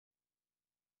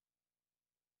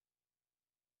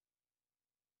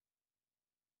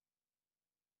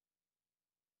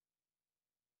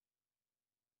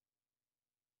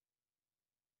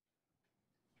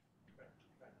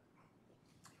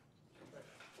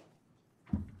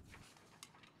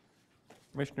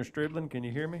Commissioner Striblin, can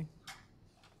you hear me?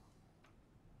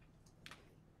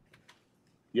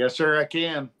 Yes, sir, I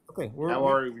can. Okay. How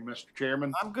are you, Mr.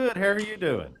 Chairman? I'm good. How are you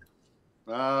doing?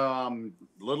 I'm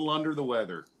a little under the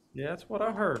weather. Yeah, that's what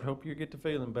I heard. Hope you get to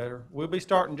feeling better. We'll be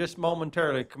starting just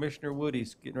momentarily. Commissioner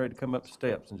Woody's getting ready to come up the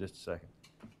steps in just a second.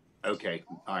 Okay,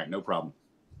 all right, no problem.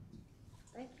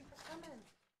 Thank you for coming.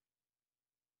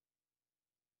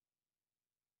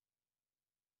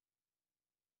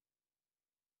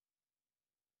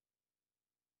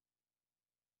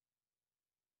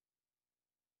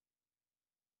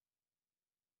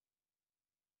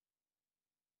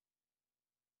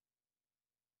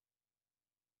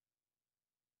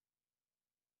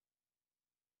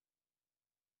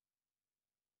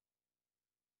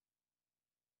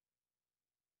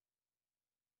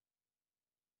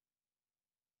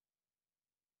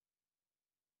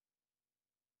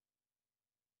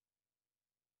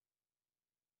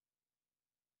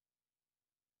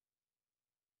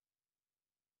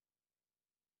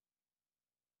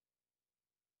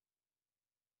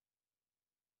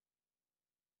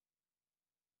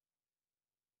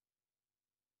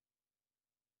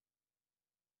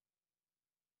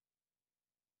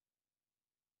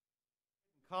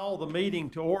 Call the meeting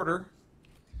to order.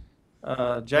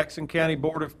 Jackson County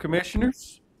Board of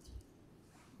Commissioners.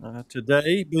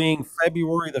 Today being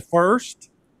February the 1st,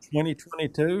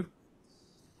 2022.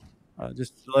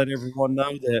 Just to let everyone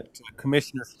know that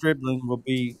Commissioner Striblin will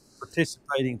be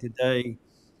participating today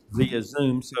via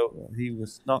Zoom. So he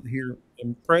was not here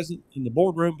present in the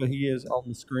boardroom, but he is on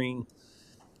the screen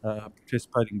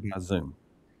participating by Zoom.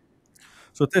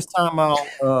 So at this time,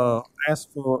 I'll ask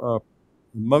for a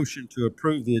motion to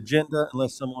approve the agenda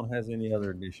unless someone has any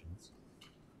other additions.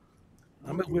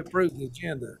 I move we approve the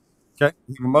agenda. Okay,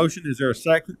 we have a motion. Is there a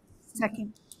second?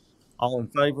 Second. All in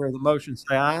favor of the motion,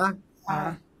 say aye.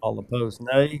 Aye. All opposed,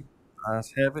 nay.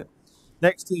 Ayes have it.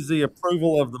 Next is the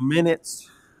approval of the minutes.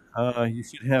 You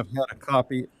should have had a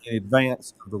copy in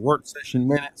advance of the work session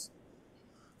minutes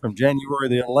from January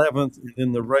the 11th, and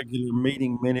then the regular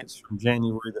meeting minutes from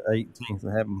January the 18th.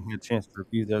 I haven't had a chance to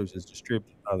review those as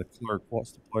distributed by the clerk.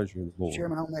 What's the pleasure of the board?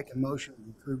 Chairman, I'll make a motion to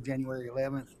approve January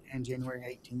 11th and January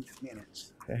 18th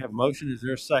minutes. Okay, I have a motion. Is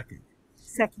there a second?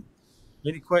 Second.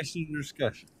 Any questions or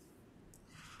discussion?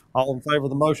 All in favor of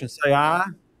the motion, say aye.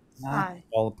 Aye.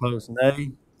 All opposed,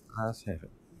 nay. Ayes have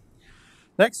it.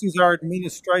 Next is our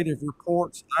administrative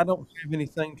reports. I don't have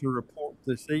anything to report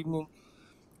this evening.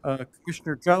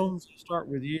 Commissioner Jones, I'll start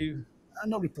with you.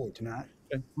 No report tonight.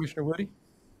 Okay. Commissioner Woody?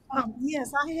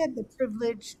 Yes, I had the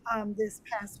privilege this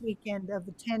past weekend of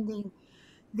attending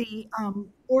the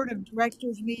Board of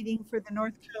Directors meeting for the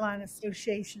North Carolina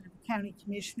Association of County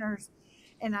Commissioners,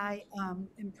 and I am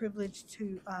privileged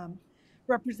to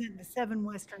represent the 7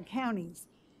 western counties.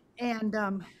 And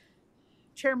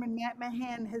Chairman Matt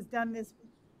Mahan has done this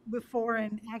before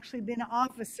and actually been an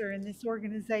officer in this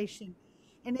organization.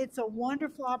 And it's a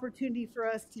wonderful opportunity for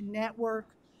us to network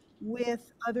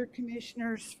with other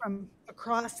commissioners from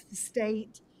across the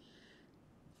state.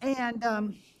 And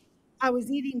I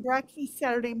was eating breakfast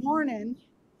Saturday morning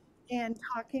and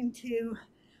talking to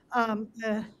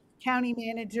the county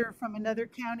manager from another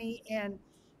county and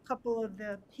a couple of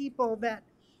the people that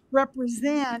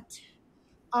represent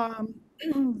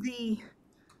the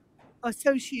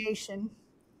association.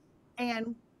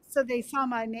 And so they saw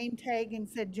my name tag and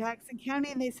said Jackson County,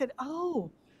 and they said,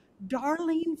 "Oh,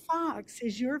 Darlene Fox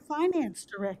is your finance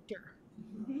director."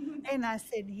 And I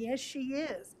said, "Yes, she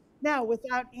is." Now,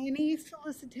 without any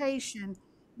solicitation,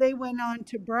 they went on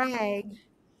to brag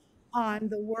on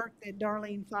the work that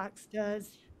Darlene Fox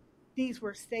does. These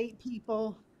were state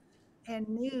people and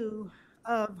knew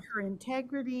of her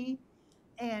integrity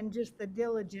and just the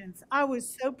diligence. I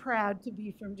was so proud to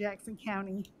be from Jackson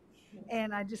County,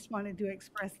 and I just wanted to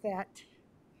express that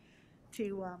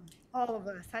to all of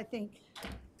us. I think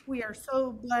we are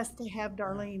so blessed to have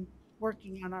Darlene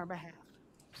working on our behalf.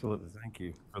 Absolutely. Thank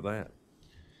you for that.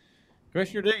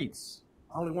 Commissioner Deeds.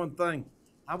 Only one thing,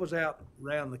 I was out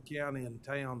around the county and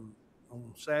town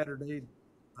on Saturday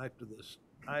after this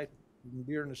night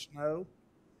during the snow,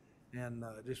 and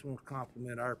just want to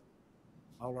compliment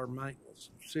all our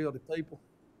maintenance facility people.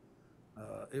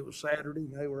 It was Saturday,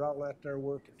 and they were all out there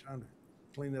working, trying to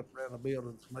clean up around the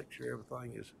building to make sure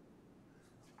everything is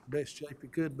the best shape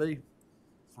it could be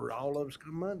for all of us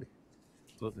come Monday.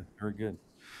 Absolutely. Very good.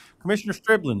 Commissioner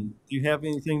Striblin, do you have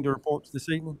anything to report this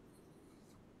evening?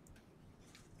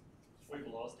 We've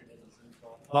lost him in the Zoom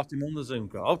call. Lost him on the Zoom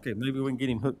call. Okay, maybe we can get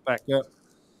him hooked back up.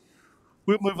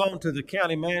 We'll move on to the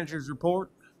county manager's report.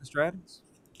 Mr. Adams.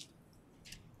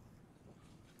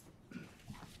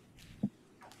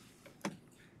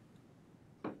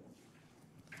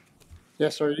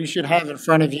 Yes, sir. You should have in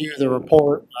front of you the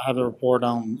report. I have the report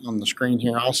on the screen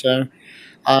here also.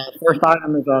 First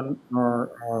item is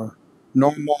our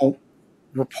normal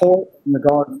report in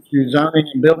regards to zoning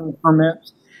and building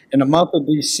permits. In the month of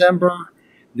December,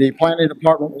 the planning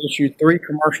department issued 3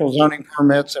 commercial zoning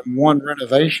permits and 1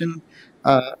 renovation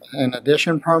and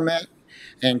addition permit.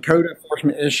 And code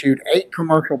enforcement issued 8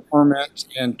 commercial permits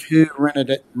and 2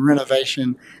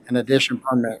 renovation and addition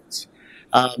permits.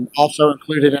 Also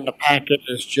included in the packet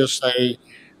is just a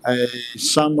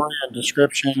summary and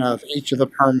description of each of the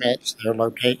permits, their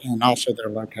and also their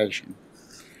location.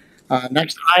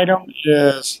 Next item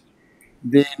is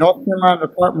the North Carolina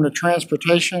Department of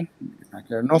Transportation.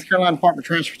 North Carolina Department of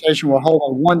Transportation will hold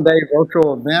a 1-day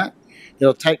virtual event.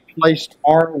 It'll take place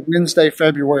tomorrow, Wednesday,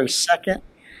 February 2nd.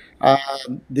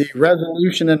 The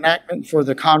resolution enactment for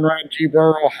the Conrad G.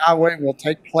 Burrell Highway will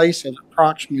take place at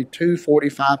approximately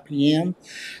 2:45 p.m.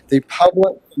 The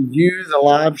public can view the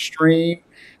live stream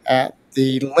at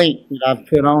the link that I've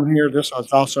put on here. This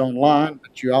is also online,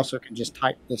 but you also can just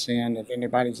type this in if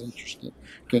anybody's interested. You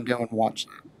can go and watch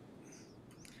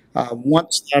that.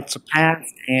 Once that's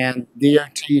passed and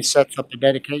DOT sets up a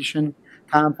dedication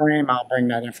time frame, I'll bring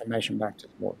that information back to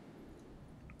the board.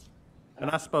 And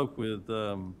I spoke with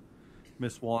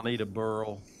Miss Juanita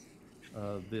Burrell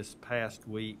this past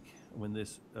week when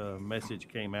this message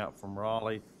came out from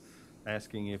Raleigh,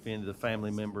 asking if any of the family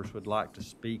members would like to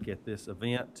speak at this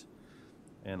event,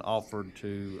 and offered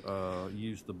to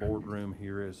use the boardroom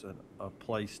here as a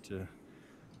place to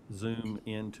Zoom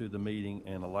into the meeting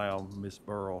and allow Miss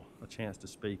Burrell a chance to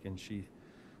speak, and she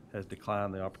has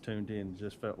declined the opportunity and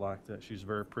just felt like that she's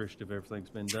very appreciative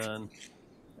everything's been done,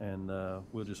 and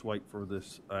we'll just wait for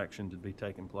this action to be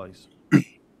taking place.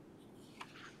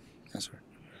 Yes, sir.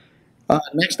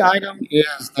 Next item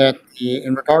is that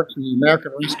in regard to the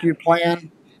American Rescue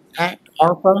Plan Act,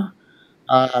 ARPA,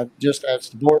 just as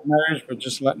the board knows, but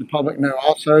just letting the public know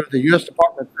also, the U.S.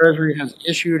 Department of Treasury has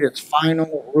issued its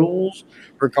final rules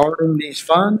regarding these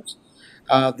funds.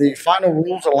 The final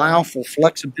rules allow for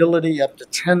flexibility up to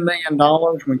 $10 million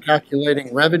when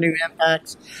calculating revenue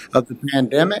impacts of the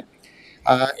pandemic.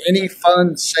 Any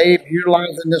funds saved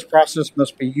utilizing this process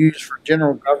must be used for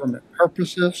general government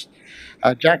purposes.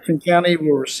 Jackson County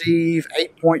will receive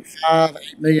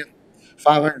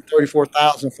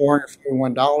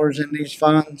 $8,534,441 in these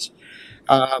funds.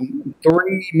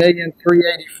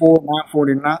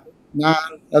 $3,384,949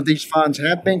 of these funds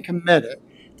have been committed.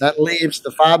 That leaves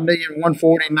the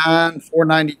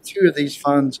 $5,149,492 of these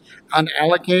funds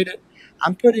unallocated.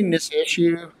 I'm putting this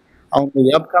issue on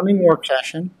the upcoming work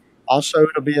session. Also,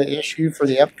 it'll be an issue for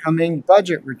the upcoming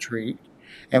budget retreat.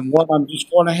 And what I'm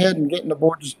just going ahead and getting the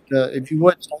board, if you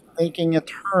would, start thinking in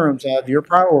terms of your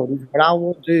priorities. What I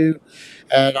will do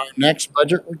at our next our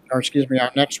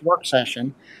next work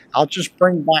session, I'll just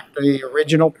bring back the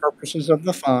original purposes of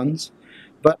the funds,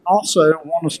 but also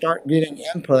want to start getting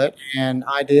input and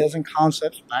ideas and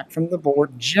concepts back from the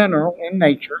board, general in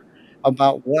nature,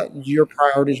 about what your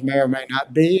priorities may or may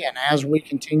not be. And as we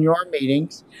continue our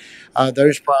meetings,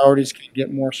 those priorities can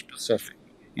get more specific.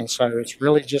 And so it's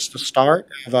really just the start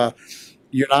of I'm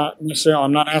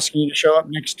not asking you to show up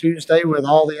next Tuesday with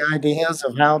all the ideas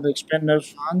of how to expend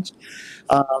those funds,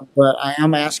 but I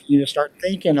am asking you to start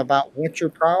thinking about what your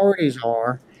priorities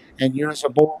are, and you as a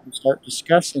board will start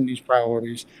discussing these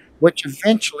priorities, which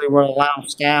eventually will allow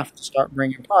staff to start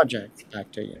bringing projects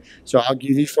back to you. So I'll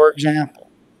give you, for example,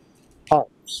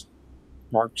 parks.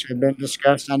 Parks have been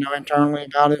discussed, I know, internally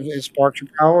about it. Is parks a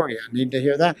priority? I need to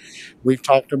hear that. We've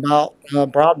talked about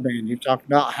broadband. You've talked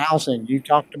about housing. You've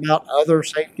talked about other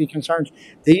safety concerns.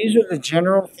 These are the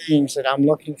general things that I'm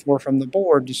looking for from the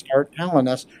board to start telling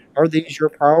us, are these your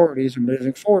priorities in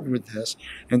moving forward with this?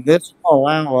 And this will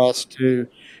allow us to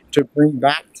bring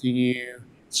back to you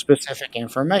specific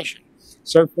information.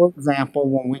 So, for example,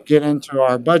 when we get into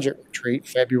our budget retreat,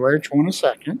 February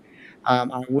 22nd,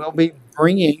 I will be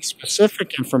bringing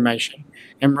specific information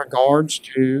in regards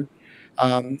to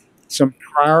some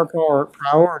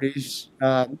priorities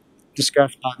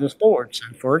discussed by this board. So,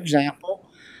 for example,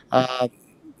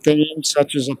 things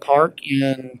such as a park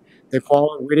in the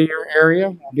Qualla Whittier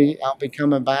area, I'll be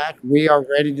coming back. We are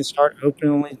ready to start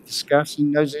openly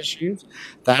discussing those issues.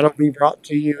 That'll be brought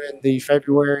to you in the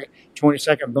February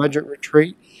 22nd budget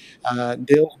retreat.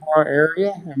 Dillsboro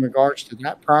area in regards to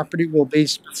that property will be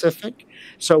specific.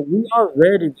 So we are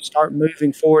ready to start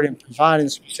moving forward and providing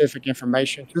specific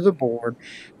information to the board.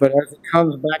 But as it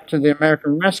comes back to the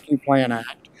American Rescue Plan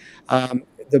Act,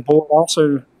 the board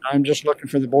also, I'm just looking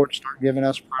for the board to start giving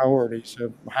us priorities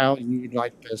of how you'd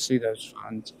like to see those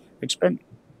funds expended.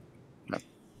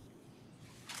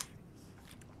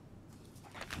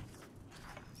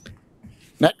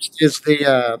 Next is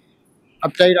the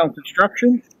update on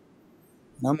construction.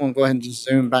 And I'm going to go ahead and just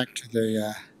zoom back to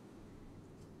the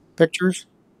pictures.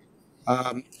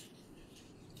 Um,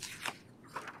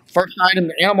 First item,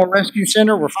 the Animal Rescue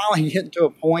Center. We're finally getting to a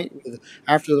point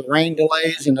after the rain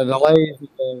delays and the delays with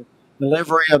the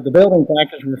delivery of the building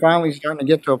package. We're finally starting to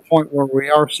get to a point where we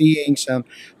are seeing some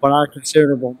what I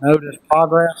considerable notice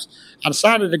progress. I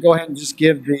decided to go ahead and just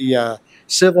give the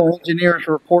civil engineers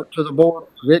report to the board.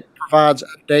 It provides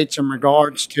updates in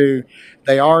regards to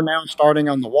they are now starting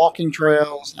on the walking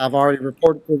trails. I've already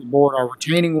reported to the board our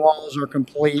retaining walls are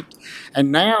complete, and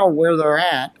now where they're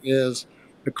at is,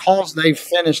 because they've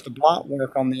finished the block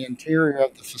work on the interior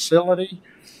of the facility,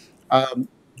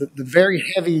 the very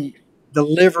heavy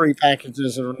delivery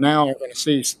packages are now going to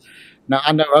cease. Now,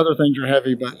 I know other things are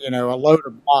heavy, but, a load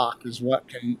of block is what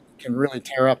can really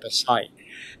tear up a site.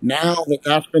 Now that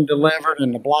that's been delivered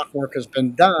and the block work has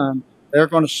been done, they're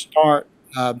going to start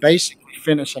basically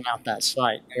finishing out that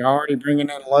site. They're already bringing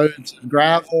in loads of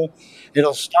gravel.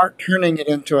 It'll start turning it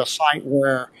into a site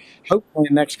where hopefully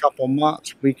in the next couple of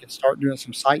months we can start doing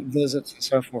some site visits and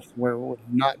so forth where it would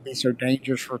not be so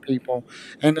dangerous for people,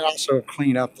 and also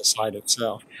clean up the site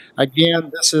itself.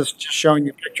 Again, this is just showing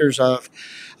you pictures of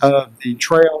the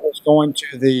trail that's going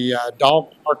to the dog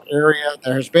park area.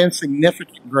 There has been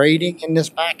significant grading in this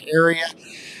back area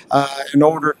in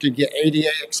order to get ADA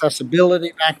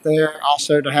accessibility back there,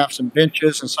 also to have some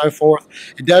benches and so forth.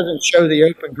 It doesn't show the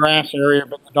open grass area,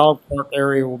 but the dog park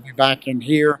area will be back in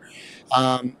here.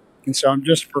 And so I'm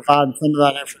just providing some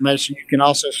of that information. You can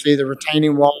also see the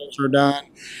retaining walls are done.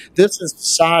 This is the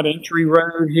side entry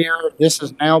road here. This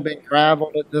has now been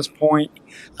graveled at this point.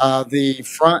 The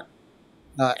front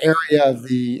area of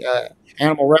the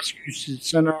Animal Rescue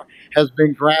Center has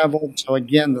been graveled. So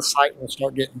again, the site will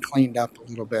start getting cleaned up a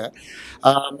little bit.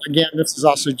 Again, this is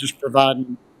also just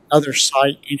providing other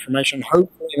site information.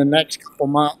 Hopefully in the next couple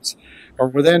months, or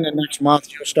within the next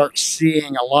month, you'll start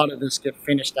seeing a lot of this get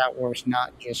finished out where it's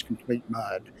not just complete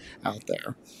mud out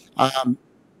there.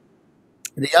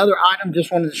 The other item,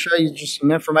 just wanted to show you just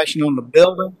some information on the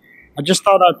building. I just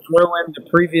thought I'd throw in the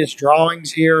previous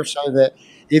drawings here so that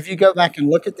if you go back and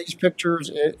look at these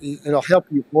pictures, it'll help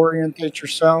you orientate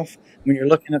yourself when you're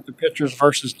looking at the pictures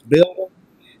versus the building.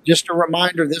 Just a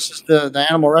reminder, this is the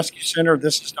Animal Rescue Center.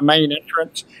 This is the main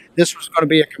entrance. This was going to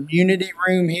be a community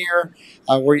room here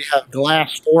where you have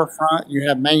glass storefront. You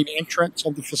have main entrance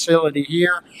of the facility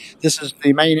here. This is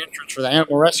the main entrance for the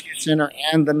Animal Rescue Center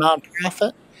and the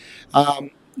nonprofit.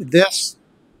 This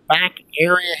back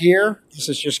area here, this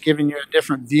is just giving you a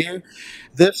different view.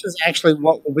 This is actually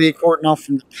what will be cordoned off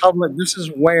from the public. This is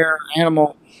where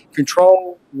animal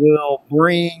control will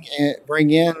bring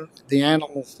in the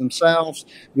animals themselves.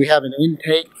 We have an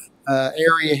intake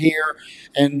area here,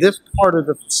 and this part of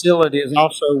the facility is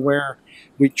also where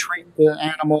we treat the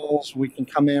animals. We can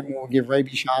come in and we'll give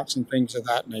rabies shots and things of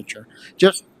that nature.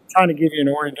 Just trying to give you an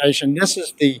orientation. This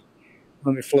is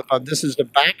let me flip up. This is the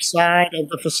back side of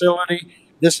the facility.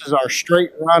 This is our straight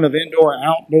run of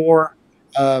indoor-outdoor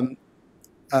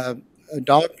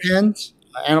dog pens,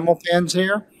 animal pens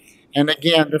here. And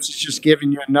again, this is just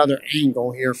giving you another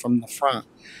angle here from the front.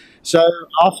 So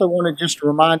I also wanted just to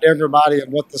remind everybody of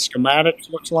what the schematics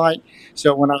looks like.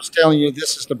 So when I was telling you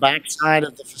this is the back side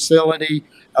of the facility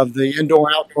of the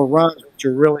indoor-outdoor runs, what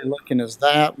you're really looking is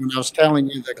that. When I was telling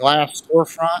you the glass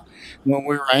storefront, when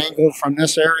we were angled from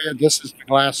this area, this is the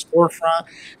glass storefront.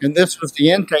 And this was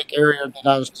the intake area that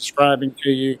I was describing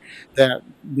to you, that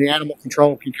the animal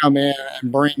control can come in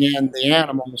and bring in the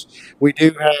animals. We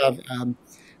do have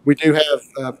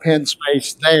pen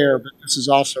space there, but this is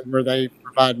also where they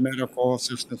provide medical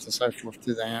assistance and so forth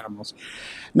to the animals.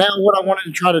 Now, what I wanted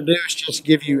to try to do is just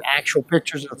give you actual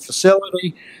pictures of the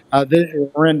facility. These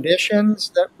are renditions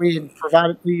that we had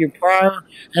provided to you prior,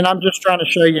 and I'm just trying to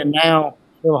show you now.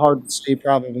 A little hard to see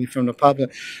probably from the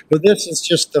public, but this is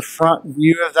just the front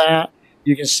view of that.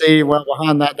 You can see, well,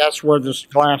 behind that, that's where this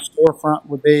glass storefront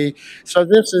would be. So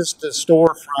this is the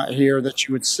storefront here that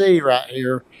you would see right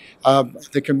here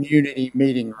of the community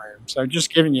meeting room. So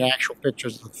just giving you actual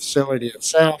pictures of the facility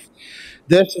itself.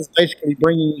 This is basically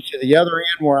bringing you to the other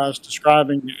end where I was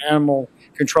describing the animal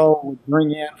control would bring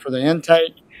in for the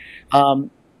intake.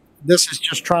 This is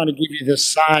just trying to give you this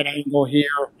side angle here.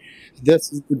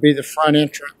 This would be the front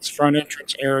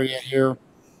entrance area here.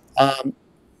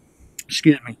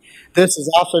 Excuse me. This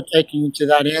is also taking you to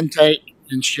that intake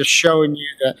and just showing you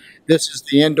that this is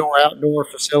the indoor-outdoor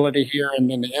facility here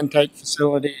and then the intake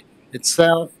facility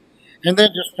itself. And then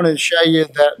just wanted to show you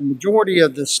that majority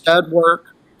of the stud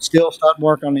work, steel stud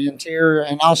work on the interior,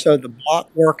 and also the block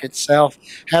work itself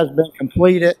has been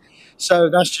completed. So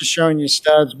that's just showing you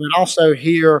studs, but also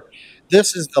here,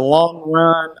 this is the long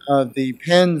run of the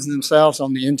pins themselves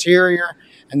on the interior.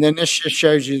 And then this just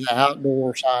shows you the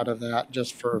outdoor side of that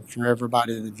just for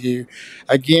everybody to view.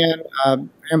 Again,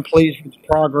 I'm pleased with the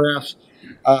progress.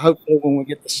 Hopefully when we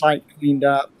get the site cleaned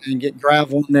up and get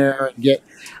gravel in there and get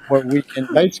where we can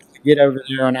basically get over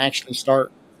there and actually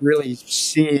start really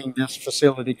seeing this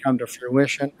facility come to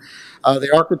fruition.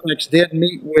 The architects did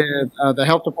meet with the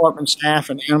health department staff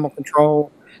and animal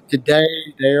control today.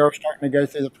 They are starting to go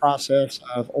through the process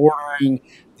of ordering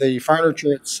the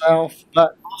furniture itself,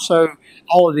 but also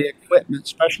all of the equipment,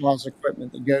 specialized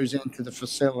equipment that goes into the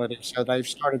facility. So they've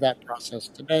started that process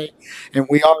today, and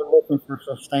we are looking for a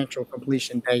substantial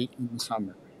completion date in the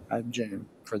summer of June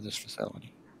for this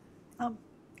facility.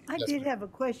 I did have a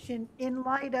question in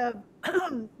light of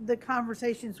the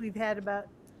conversations we've had about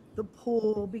the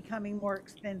pool becoming more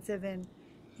expensive and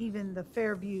even the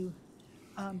Fairview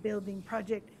building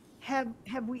project. Have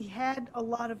we had a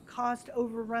lot of cost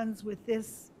overruns with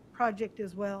this project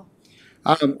as well?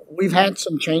 We've had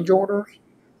some change orders,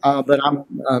 but I'm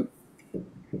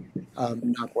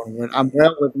not going to. I'm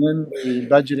well within the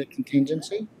budgeted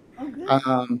contingency, Oh,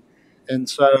 good. and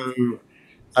so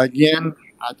again,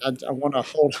 I want to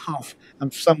hold off.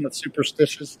 I'm somewhat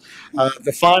superstitious.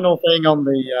 The final thing on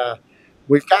the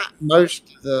we've got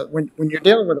most of the when you're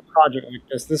dealing with a project like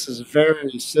this is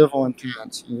very civil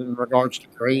intense in regards to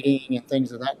grading and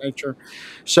things of that nature.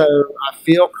 So I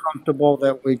feel comfortable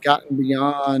that we've gotten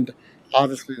beyond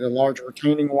obviously the large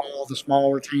retaining wall, the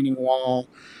small retaining wall.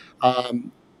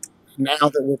 Now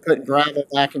that we're putting gravel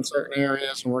back in certain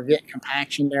areas and we're getting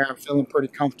compaction there, I'm feeling pretty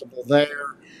comfortable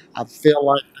there. I feel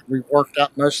like we've worked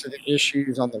out most of the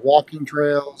issues on the walking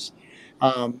trails,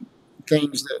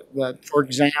 things that for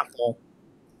example,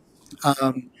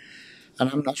 and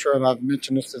I'm not sure if I've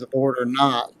mentioned this to the board or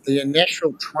not, the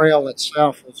initial trail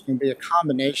itself was going to be a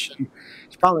combination.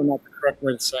 It's probably not the correct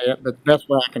way to say it, but the best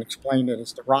way I can explain it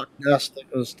is the rock dust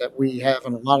that we have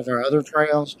on a lot of our other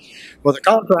trails. Well, the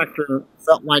contractor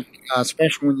felt like,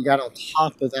 especially when you got on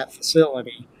top of that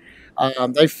facility,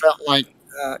 they felt like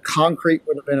concrete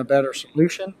would have been a better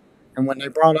solution. And when they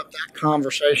brought up that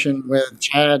conversation with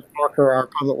Chad Parker, our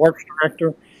public works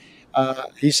director,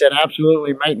 he said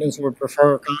absolutely maintenance would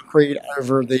prefer concrete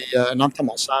over the, and I'm talking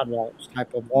about sidewalks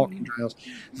type of walking trails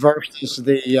versus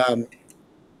the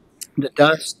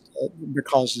dust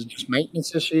because of just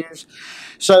maintenance issues.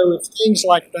 So things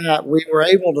like that, we were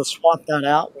able to swap that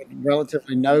out with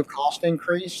relatively no cost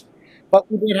increase.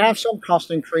 But we did have some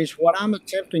cost increase. What I'm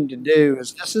attempting to do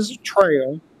is this is a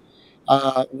trail.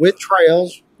 With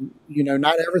trails, you know,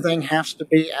 not everything has to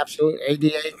be absolutely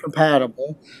ADA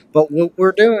compatible, but what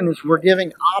we're doing is we're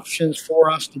giving options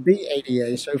for us to be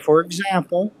ADA. So, for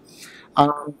example,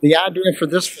 the idea for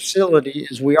this facility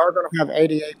is we are going to have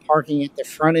ADA parking at the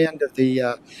front end of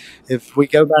the, if we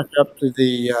go back up to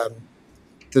the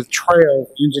trail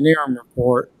engineering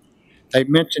report, they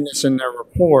mentioned this in their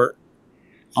report,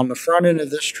 on the front end of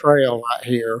this trail right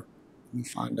here, let me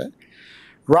find it,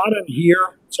 right in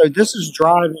here. So this is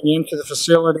driving into the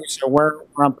facility. So where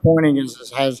I'm pointing is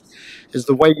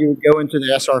the way you would go into the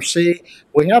SRC.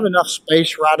 We have enough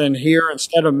space right in here.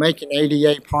 Instead of making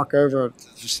ADA park over at the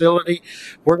facility,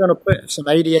 we're going to put some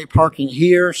ADA parking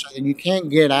here so that you can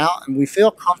get out. And we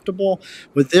feel comfortable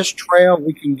with this trail.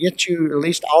 We can get you at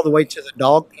least all the way to the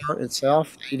dog park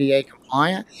itself, ADA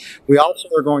compliant. We also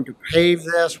are going to pave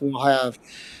this. We'll have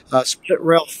split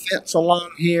rail fence along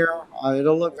here.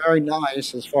 It'll look very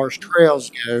nice as far as trails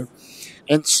go.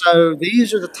 And so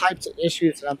these are the types of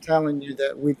issues that I'm telling you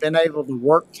that we've been able to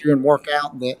work through and work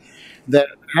out that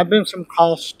have been some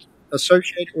cost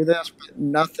associated with this, but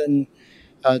nothing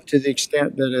to the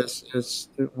extent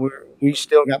that we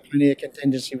still got plenty of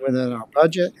contingency within our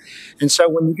budget. And so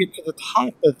when you get to the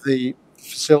top of the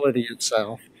facility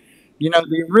itself, you know,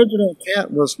 the original intent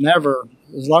was never,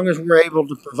 as long as we're able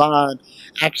to provide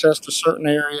access to certain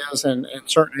areas and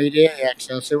certain ADA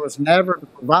access, it was never to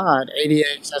provide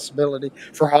ADA accessibility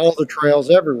for all the trails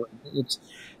everywhere.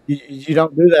 You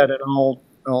don't do that in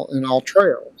all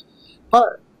trails.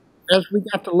 But as we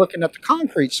got to looking at the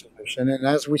concrete solution and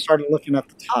as we started looking at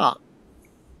the top,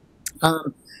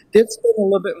 did spend a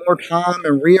little bit more time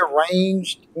and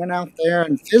rearranged, went out there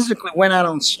and physically went out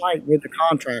on site with the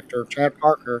contractor, Chad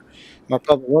Parker, our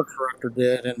public works director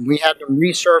did, and we had to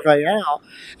resurvey out.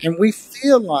 And we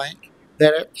feel like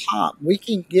that at top, we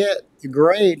can get the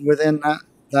grade within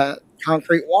that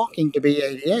concrete walking to be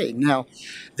ADA. Now,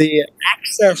 the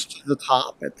access to the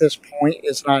top at this point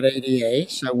is not ADA,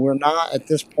 so we're not at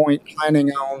this point planning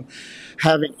on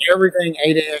having everything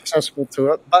ADA accessible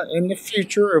to it. But in the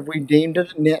future, if we deemed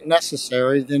it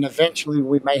necessary, then eventually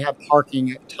we may have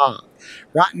parking at top.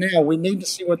 Right now, we need to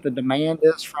see what the demand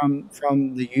is from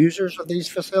the users of these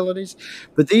facilities.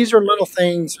 But these are little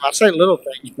things. I say little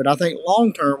things, but I think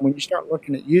long term, when you start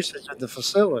looking at usage of the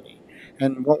facility,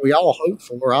 and what we all hope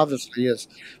for, obviously, is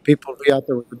people to be out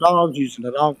there with the dogs, using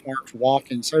the dog parks,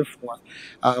 walking, and so forth.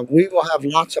 We will have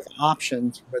lots of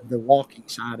options with the walking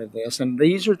side of this. And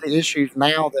these are the issues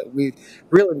now that we've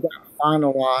really got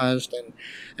finalized. And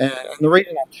the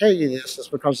reason I tell you this is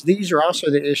because these are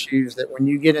also the issues that when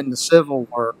you get into civil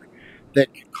work,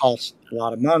 that can cost a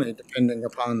lot of money depending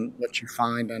upon what you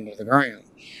find under the ground.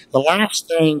 The last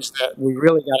things that we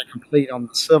really got to complete on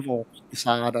the civil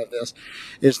side of this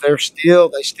is they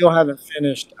still haven't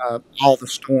finished all the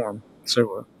storm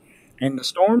sewer. And the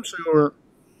storm sewer,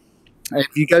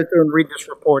 if you go through and read this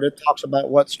report, it talks about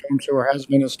what storm sewer has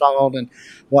been installed and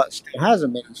what still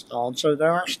hasn't been installed. So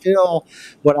there are still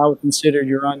what I would consider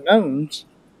your unknowns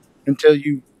until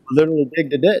you literally dig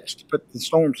the ditch to put the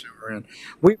storm sewer in.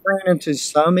 We ran into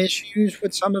some issues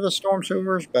with some of the storm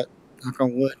sewers, but knock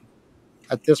on wood,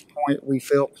 at this point, we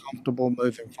feel comfortable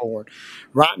moving forward.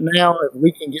 Right now, if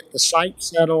we can get the site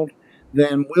settled,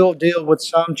 then we'll deal with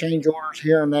some change orders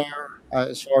here and there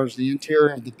as far as the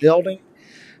interior of the building,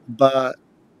 but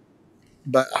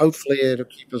hopefully it'll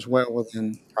keep us well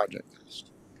within project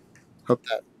cost. Hope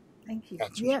that. Thank you.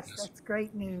 Answers Yes, this. that's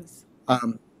great news.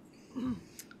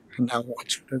 And now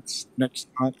watch this next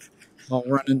month. They'll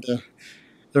run into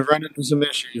some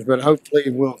issues, but hopefully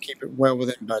we'll keep it well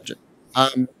within budget.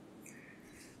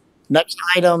 Next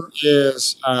item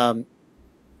is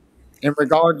in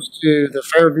regards to the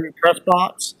Fairview press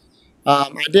box.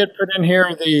 I did put in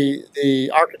here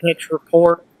the architect's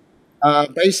report.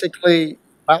 Basically,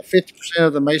 about 50%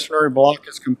 of the masonry block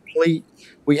is complete.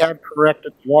 We have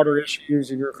corrected water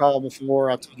issues. If you recall before,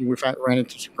 I told you we ran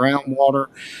into some groundwater.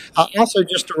 Also,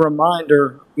 just a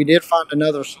reminder, we did find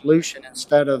another solution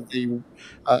instead of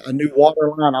a new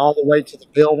water line all the way to the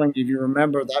building. If you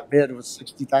remember, that bid was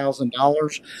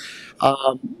 $60,000.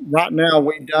 Right now,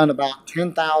 we've done about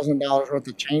 $10,000 worth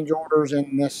of change orders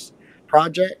in this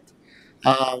project,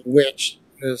 which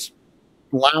is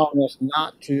allowing us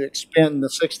not to expend the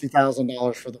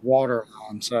 $60,000 for the water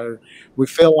line. So we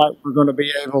feel like we're going to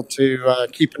be able to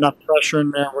keep enough pressure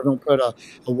in there. We're going to put a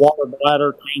water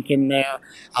bladder tank in there.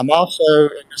 I'm also,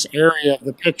 in this area of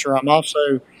the picture, I'm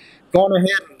also going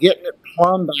ahead and getting it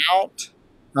plumbed out.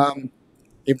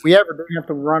 If we ever do have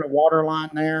to run a water line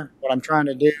there, what I'm trying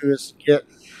to do is get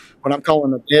what I'm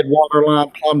calling a dead water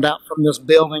line plumbed out from this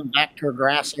building back to a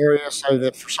grass area so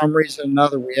that for some reason or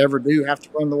another we ever do have to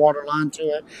run the water line to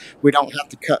it, we don't have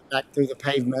to cut back through the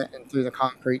pavement and through the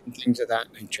concrete and things of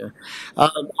that nature.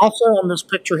 Also on this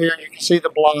picture here, you can see the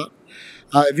block.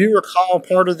 If you recall,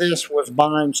 part of this was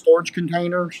buying storage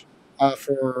containers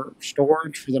for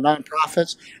storage for the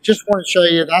nonprofits. Just want to show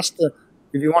you,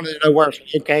 if you wanted to know where it's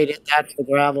located, that's the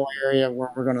gravel area where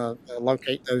we're going to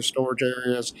locate those storage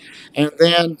areas. And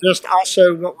then just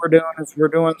also what we're doing is we're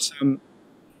doing some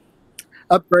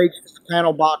upgrades to the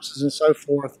panel boxes and so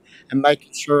forth and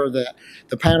making sure that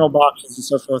the panel boxes and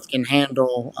so forth can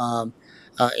handle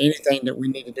anything that we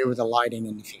need to do with the lighting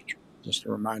in the future. Just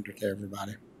a reminder to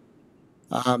everybody.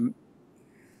 The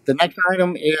next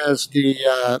item is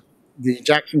the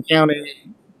Jackson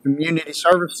County Community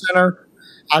Service Center.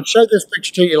 I showed this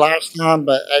picture to you last time,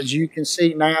 but as you can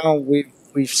see now, we've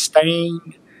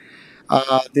stained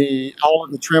all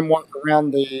of the trim work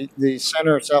around the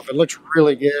center itself. It looks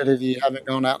really good if you haven't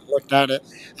gone out and looked at it.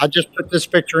 I just put this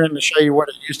picture in to show you what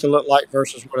it used to look like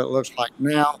versus what it looks like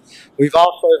now. We've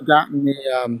also gotten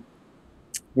the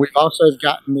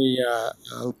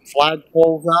flag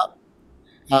poles up.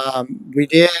 We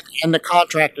did, in the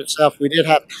contract itself, we did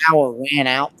have power ran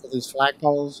out to these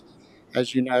flagpoles.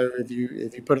 As you know, if you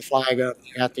put a flag up,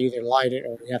 you have to either light it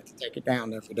or you have to take it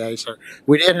down every day. So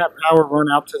we did have power run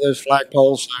out to those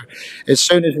flagpoles. So as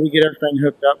soon as we get everything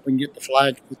hooked up, we can get the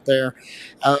flag put there.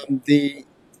 The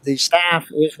staff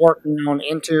is working on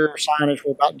interior signage.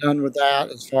 We're about done with that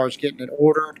as far as getting it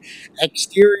ordered.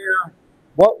 Exterior,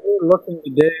 what we're looking to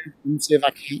do, let me see if I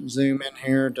can zoom in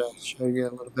here to show you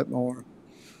a little bit more.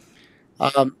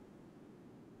 A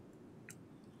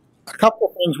couple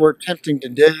of things we're attempting to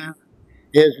do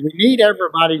is we need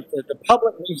everybody, the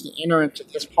public needs to enter into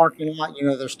this parking lot. You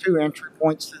know, there's 2 entry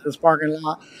points to this parking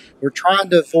lot. We're trying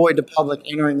to avoid the public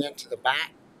entering into the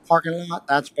back parking lot.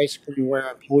 That's basically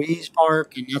where employees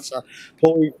park, and that's a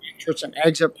employee entrance and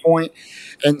exit point.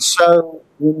 And so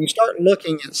when you start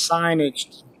looking at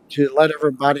signage to let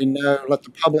everybody know, let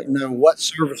the public know what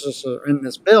services are in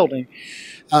this building,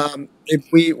 if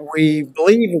we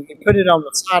believe if we put it on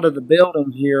the side of the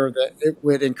building here, that it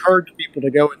would encourage people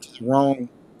to go into the wrong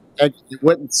exit. They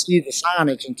wouldn't see the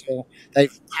signage until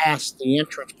they've passed the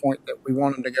entrance point that we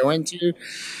want them to go into.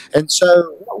 And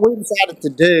so what we decided to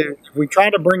do, if we try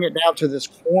to bring it down to this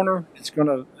corner, it's going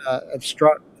to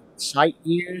obstruct sight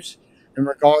views in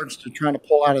regards to trying to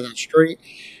pull out of that street.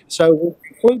 So we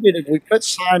concluded if we put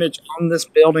signage on this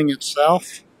building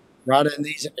itself, right in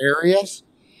these areas,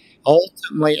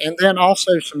 ultimately, and then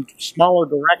also some smaller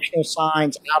directional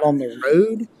signs out on the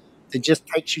road that just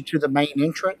takes you to the main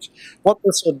entrance. What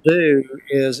this will do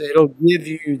is it'll give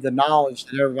you the knowledge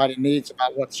that everybody needs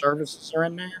about what services are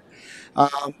in there,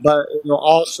 but it will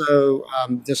also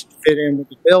just fit in with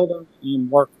the building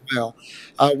and work well.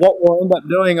 What we'll end up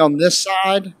doing on this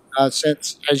side,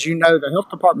 since, as you know, the health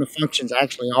department functions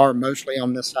actually are mostly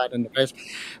on this side in the base,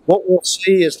 what we'll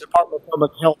see is Department of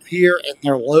Public Health here and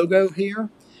their logo here.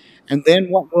 And then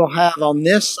what we'll have on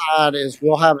this side is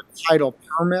we'll have a title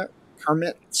permit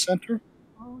center,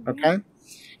 okay?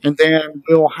 And then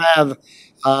we'll have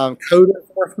code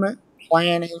enforcement,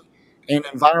 planning, and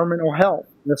environmental health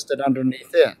listed underneath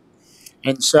it.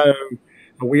 And so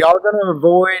we are going to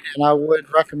avoid, and I would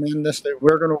recommend this, that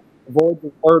we're going to avoid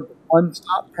the word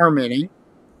one-stop permitting,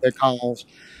 because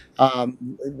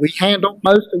we handle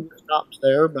most of the stops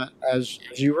there, but as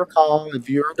you recall, if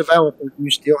you're a developer,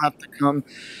 you still have to come.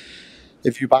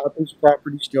 If you buy a piece of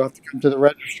property, you still have to come to the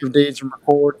Register of Deeds and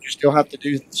record. You still have to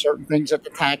do certain things at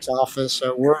the tax office.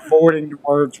 So we're avoiding the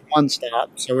words one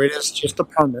stop. So it is just a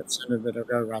permit center that'll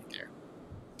go right there.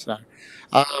 So,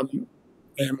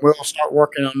 and we'll start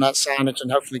working on that signage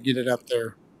and hopefully get it up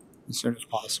there as soon as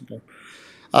possible.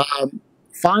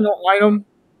 Final item,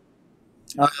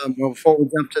 well, before we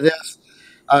jump to this,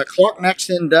 Clark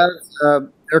Nexton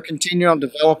they're continuing on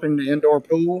developing the indoor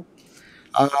pool.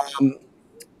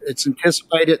 It's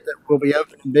anticipated that we'll be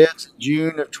opening bids in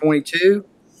June of 22.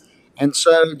 And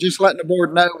so just letting the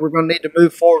board know, we're going to need to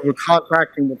move forward with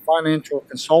contracting with financial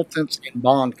consultants and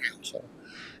bond counsel.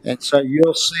 And so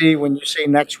you'll see, when you see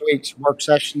next week's work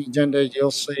session agenda,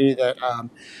 you'll see that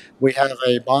we have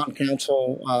a bond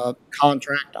counsel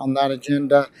contract on that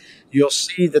agenda. You'll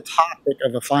see the topic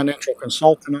of a financial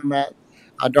consultant on that.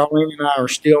 Darlene and I are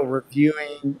still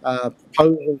reviewing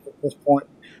proposals at this point.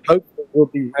 Hopefully we'll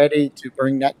be ready to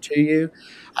bring that to you.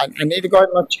 I need to go ahead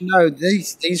and let you know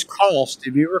these costs,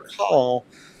 if you recall,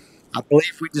 I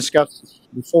believe we discussed this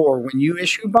before, when you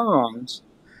issue bonds,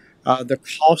 the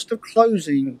cost of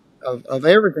closing of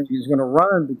everything is going to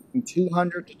run between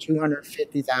 $200,000 to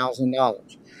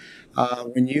 $250,000.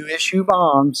 When you issue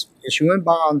bonds, issuing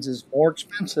bonds is more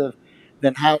expensive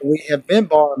than how we have been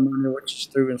borrowing money, which is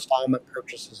through installment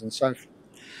purchases and so forth.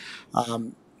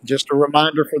 Just a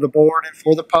reminder for the board and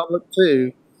for the public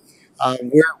too,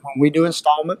 when we do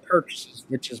installment purchases,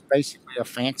 which is basically a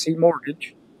fancy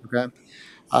mortgage, okay,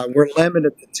 we're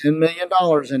limited to $10 million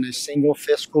in a single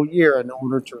fiscal year in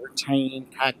order to retain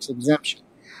tax exemption.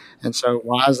 And so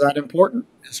why is that important?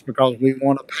 It's because we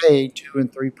want to pay 2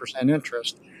 and 3%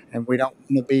 interest, and we don't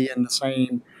want to be in the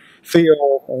same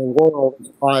field or world as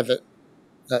private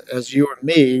as you or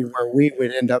me, where we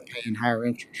would end up paying higher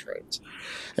interest rates.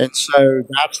 And so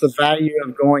that's the value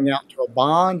of going out to a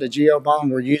bond, a GO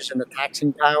bond. We're using the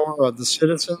taxing power of the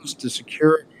citizens to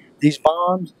secure these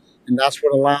bonds, and that's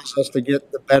what allows us to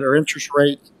get the better interest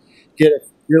rate, get a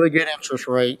really good interest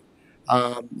rate,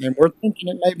 and we're thinking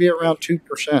it may be around 2%,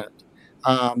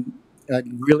 a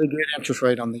really good interest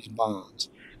rate on these bonds.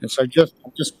 And so just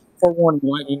forewarning,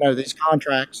 letting you know, these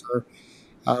contracts are,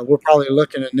 we're probably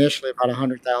looking initially about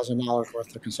 $100,000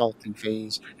 worth of consulting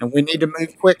fees. And we need to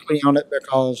move quickly on it,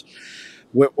 because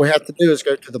what we have to do is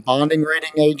go to the bonding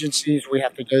rating agencies. We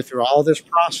have to go through all this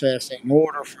process in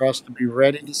order for us to be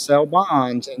ready to sell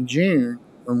bonds in June,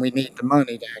 when we need the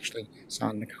money to actually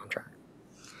sign the contract.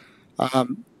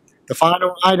 The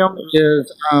final item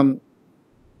is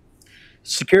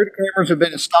security cameras have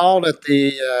been installed at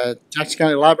the Jackson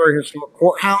County Library Historic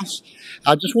Courthouse.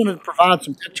 I just wanted to provide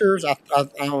some pictures. I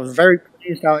was very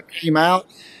pleased how it came out.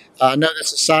 I know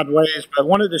this is sideways, but I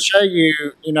wanted to show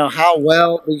you, how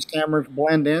well these cameras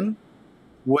blend in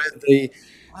with the,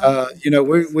 I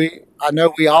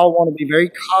know we all want to be very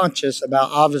conscious about,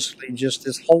 obviously, just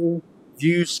this whole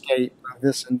viewscape of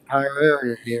this entire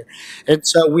area here. And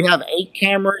so we have 8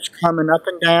 cameras coming up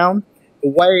and down. The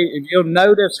way, if you'll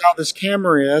notice how this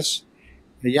camera is,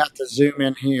 you have to zoom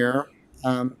in here.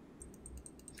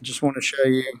 just want to show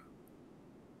you.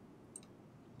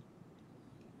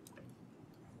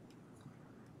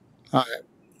 All right.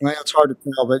 Well, it's hard to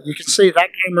tell, but you can see that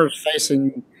camera is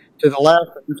facing to the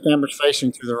left and this camera is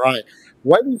facing to the right. The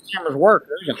way these cameras work,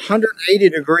 there's a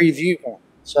 180-degree viewpoint.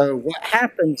 So what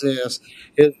happens is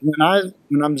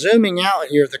when I'm zooming out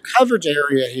here, the coverage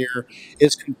area here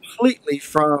is completely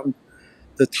from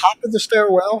the top of the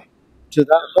stairwell to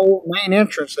that whole main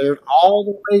entrance there, all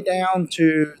the way down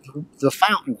to the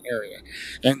fountain area.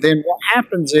 And then what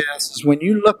happens is when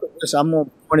you look at this, I'm going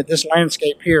to point at this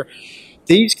landscape here.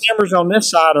 These cameras on this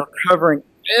side are covering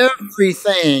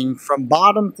everything from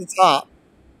bottom to top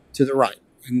to the right.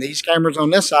 And these cameras on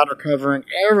this side are covering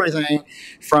everything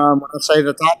from, when I say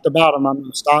the top to bottom, I'm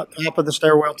the top of the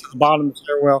stairwell to the bottom of the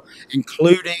stairwell,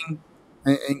 including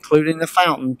the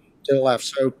fountain to the left.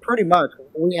 So pretty much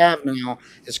what we have now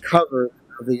is covered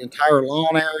of the entire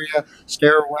lawn area,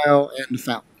 stairwell, and the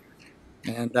fountain.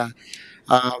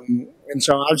 And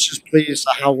so I was just pleased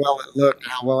at how well it looked,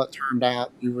 how well it turned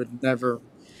out. You would never,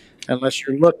 unless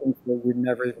you're looking for it, you'd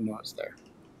never even know it's there.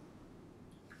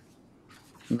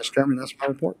 And Mr. Chairman, that's my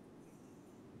report.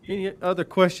 Any other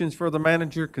questions for the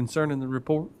manager concerning the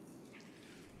report?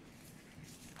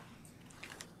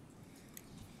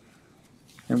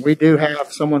 And we do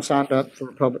have someone signed up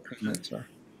for public comment, sir.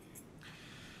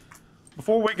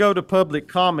 Before we go to public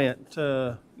comment,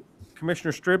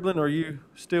 Commissioner Striblin, are you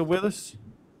still with us?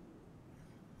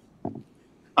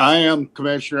 I am,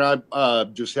 Commissioner. I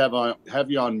just have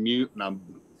you on mute, and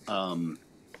I'm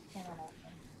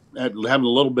having a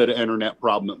little bit of internet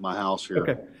problem at my house here.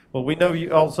 Okay. Well, we know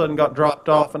you all of a sudden got dropped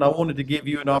off, and I wanted to give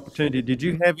you an opportunity. Did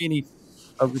you have any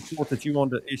report that you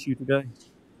wanted to issue today?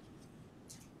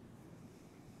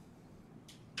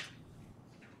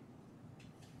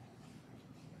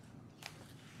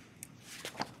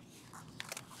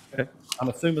 Okay. I'm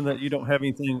assuming that you don't have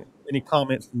any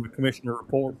comments from the commissioner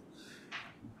report.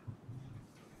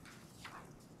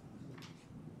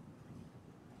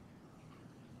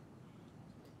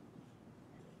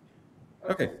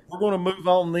 Okay, we're going to move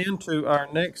on then to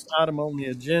our next item on the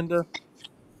agenda,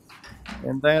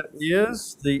 and that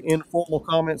is the informal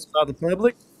comments by the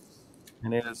public.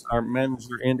 And as our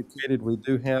manager indicated, we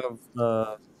do have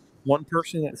one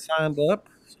person that signed up,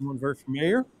 someone very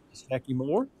familiar, Ms. Jackie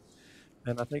Moore,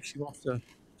 and I think she wants to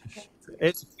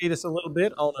educate us a little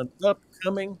bit on an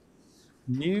upcoming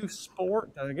new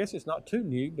sport. I guess it's not too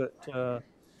new, but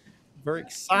very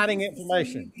exciting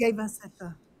information. Gave us at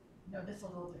the. No, this is a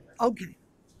little different. Okay.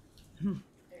 There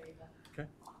you go.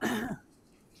 Okay.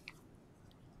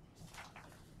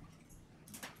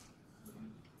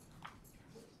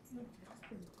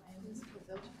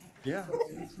 Yeah,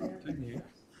 it's not too new.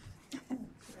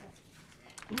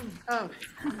 Oh,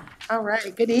 all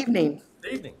right. Good evening.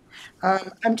 Good evening.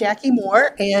 I'm Jackie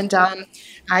Moore, and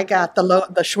I got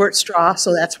the short straw,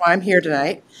 so that's why I'm here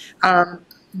tonight.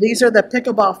 These are the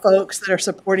pickleball folks that are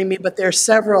supporting me, but there's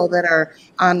several that are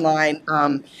online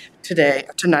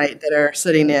tonight that are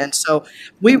sitting in. So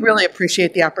we really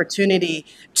appreciate the opportunity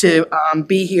to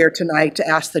be here tonight to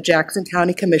ask the Jackson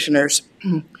County Commissioners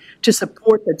to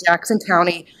support the Jackson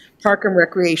County Park and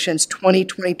Recreation's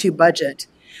 2022 budget,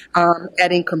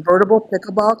 adding convertible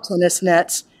pickleball tennis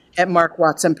nets at Mark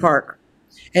Watson Park,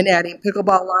 and adding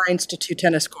pickleball lines to 2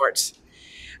 tennis courts.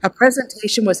 A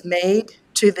presentation was made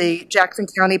to the Jackson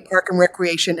County Park and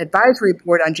Recreation Advisory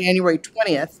Board on January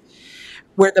 20th,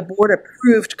 where the board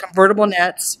approved convertible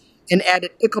nets and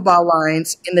added pickleball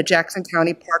lines in the Jackson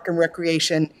County Park and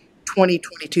Recreation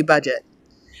 2022 budget.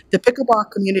 The pickleball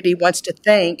community wants to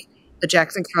thank the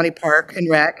Jackson County Park and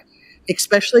Rec,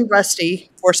 especially Rusty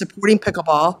for supporting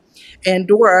pickleball, and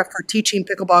Dora for teaching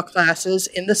pickleball classes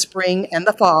in the spring and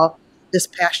the fall this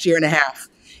past year and a half.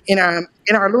 In our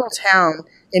little town,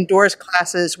 in Dora's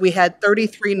classes, we had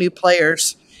 33 new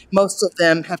players. Most of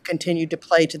them have continued to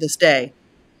play to this day.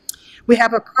 We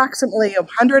have approximately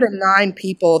 109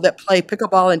 people that play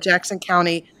pickleball in Jackson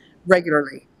County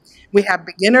regularly. We have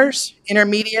beginners,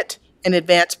 intermediate, and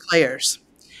advanced players.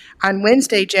 On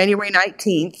Wednesday, January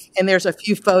 19th, and there's a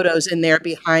few photos in there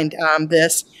behind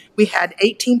this, we had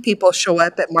 18 people show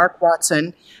up at Mark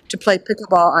Watson to play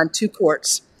pickleball on 2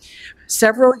 courts.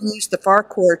 Several used the far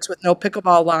courts with no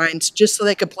pickleball lines just so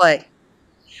they could play.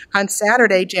 On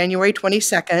Saturday, January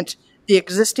 22nd, the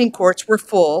existing courts were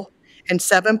full, and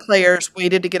 7 players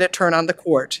waited to get a turn on the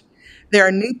court. There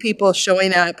are new people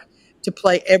showing up to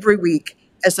play every week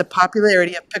as the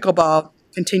popularity of pickleball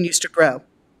continues to grow.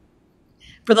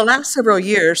 For the last several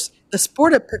years, the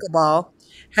sport of pickleball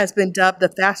has been dubbed the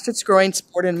fastest growing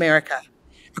sport in America,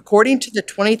 according to the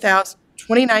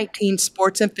 2019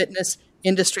 Sports and Fitness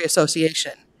Industry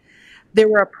Association. There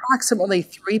were approximately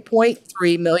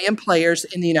 3.3 million players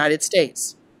in the United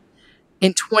States.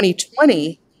 In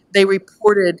 2020, they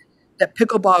reported that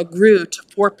pickleball grew to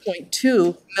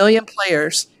 4.2 million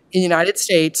players in the United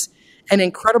States, an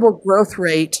incredible growth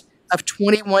rate of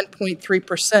 21.3%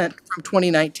 from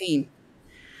 2019.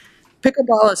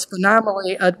 Pickleball is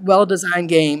phenomenally a well-designed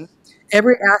game.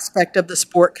 Every aspect of the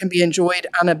sport can be enjoyed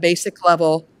on a basic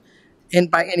level and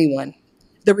by anyone.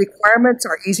 The requirements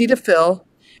are easy to fill,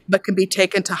 but can be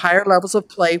taken to higher levels of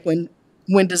play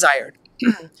when desired.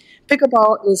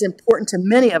 Pickleball is important to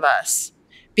many of us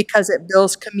because it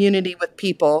builds community with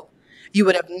people you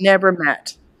would have never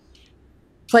met.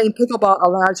 Playing pickleball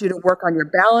allows you to work on your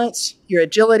balance, your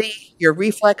agility, your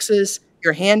reflexes,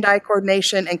 your hand-eye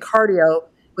coordination, and cardio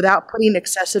without putting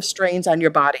excessive strains on your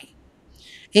body.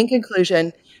 In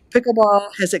conclusion, pickleball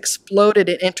has exploded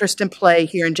in interest and play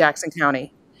here in Jackson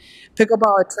County.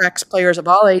 Pickleball attracts players of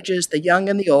all ages, the young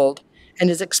and the old, and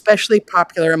is especially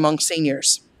popular among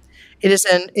seniors. It is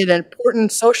an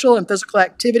important social and physical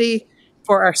activity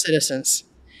for our citizens.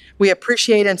 We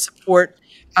appreciate and support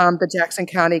the Jackson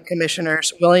County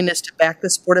Commissioners' willingness to back the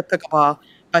sport of pickleball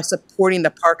by supporting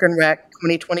the Park and Rec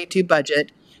 2022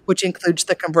 budget, which includes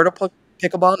the convertible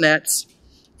pickleball nets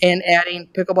and adding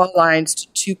pickleball lines to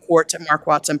 2 courts at Mark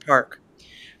Watson Park.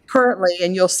 Currently,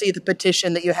 and you'll see the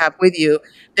petition that you have with you,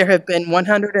 there have been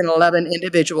 111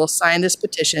 individuals sign this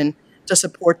petition to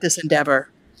support this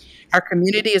endeavor. Our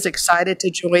community is excited to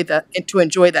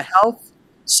enjoy the health,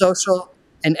 social,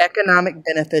 and economic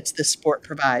benefits this sport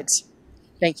provides.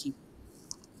 Thank you.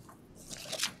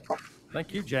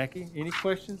 Thank you, Jackie. Any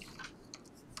questions?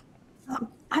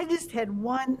 I just had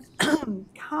one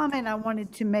comment I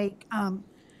wanted to make.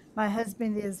 My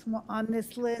husband is on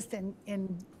this list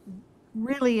and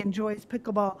really enjoys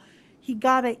pickleball. He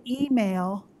got an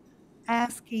email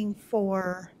asking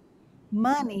for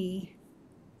money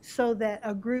so that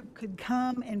a group could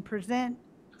come and present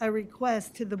a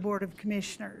request to the Board of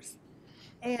Commissioners.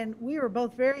 And we were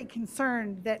both very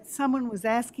concerned that someone was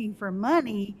asking for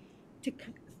money to,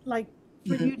 like,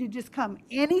 for you to just come.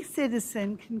 Any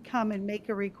citizen can come and make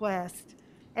a request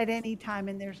at any time,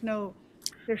 and there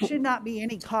should not be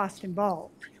any cost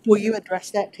involved. Will you address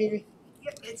that, Terry?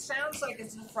 Yeah, it sounds like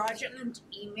it's a fraudulent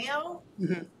email.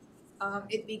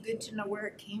 It'd be good to know where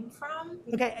it came from.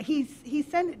 Okay, he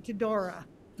sent it to Dora.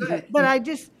 Good. But I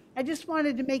just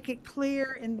wanted to make it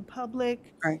clear in the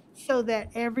public, Right. so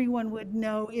that everyone would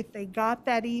know if they got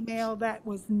that email, that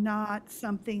was not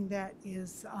something that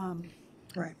is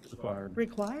Right.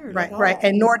 required. Right, at right. all.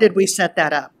 And nor did we set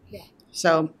that up. Yeah.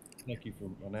 So, Thank you for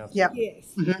announcing. yep,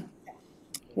 Yes.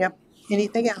 yep.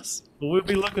 Anything else? Well, we'll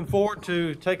be looking forward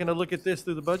to taking a look at this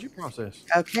through the budget process.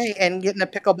 Okay, and getting a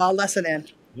pickleball lesson in.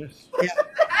 Yes. Yeah.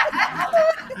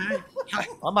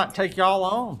 I might take y'all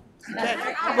on.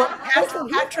 Well,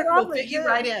 Patrick will fit you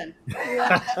right in.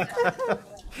 Yeah.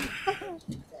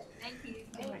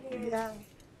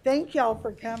 Thank y'all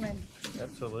for coming.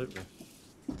 Absolutely.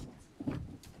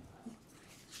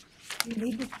 You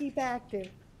need to keep active.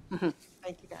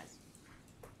 Thank you, guys.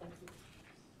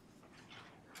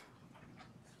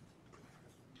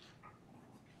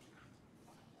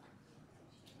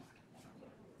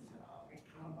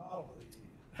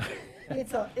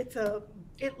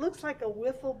 It looks like a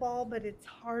wiffle ball, but it's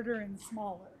harder and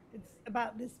smaller. It's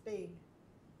about this big.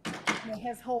 And it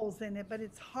has holes in it, but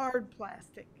it's hard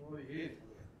plastic.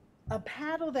 A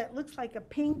paddle that looks like a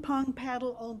ping pong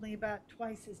paddle, only about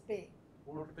twice as big.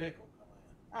 Where'd the pickle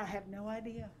come I have no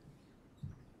idea.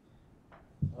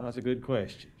 Well, that's a good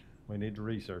question. We need to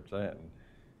research that. in?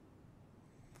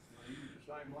 They use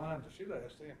the same lines, I should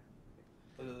ask them.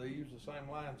 Do they use the same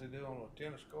lines they do on a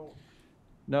tennis court?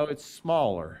 No, it's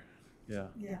smaller. Yeah.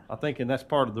 Yeah. I think, and that's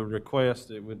part of the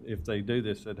request, if they do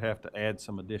this, they'd have to add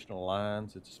some additional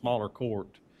lines. It's a smaller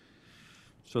court,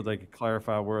 so they could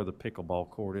clarify where the pickleball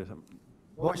court is.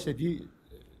 Boyce,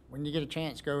 when you get a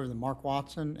chance, go over to Mark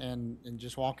Watson and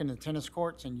just walk into the tennis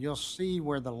courts, and you'll see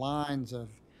where the lines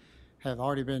have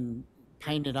already been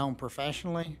painted on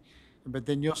professionally. But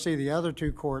then you'll see the other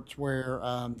 2 courts where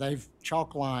they've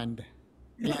chalk lined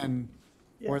in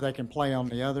where they can play on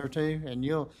the other 2. And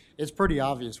it's pretty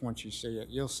obvious once you see it.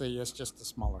 You'll see it's just a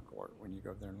smaller court when you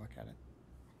go there and look at it.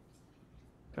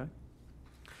 Okay.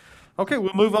 Okay,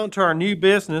 we'll move on to our new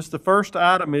business. The first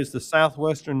item is the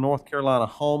Southwestern North Carolina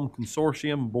Home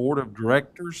Consortium Board of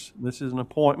Directors. This is an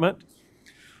appointment.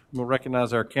 We'll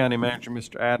recognize our county manager,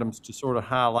 Mr. Adams, to sort of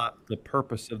highlight the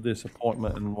purpose of this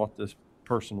appointment and what this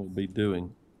person will be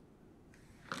doing.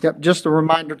 Yep, just a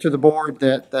reminder to the board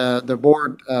that the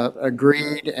board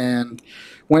agreed and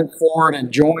went forward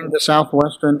and joined the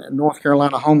Southwestern North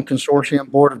Carolina Home Consortium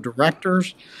Board of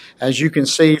Directors. As you can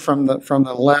see from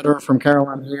the letter from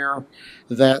Carolyn here,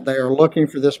 that they are looking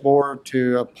for this board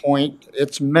to appoint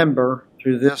its member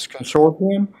to this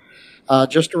consortium.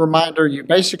 Just a reminder, you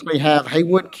basically have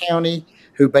Haywood County,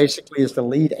 who basically is the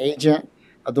lead agent.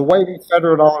 The way these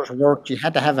federal dollars worked, you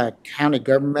had to have a county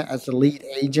government as the lead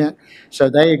agent. So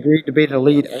they agreed to be the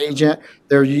lead agent.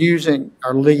 They're using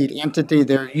our lead entity.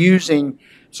 They're using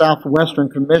Southwestern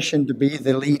Commission to be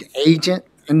the lead agent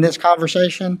in this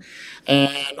conversation.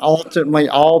 And ultimately,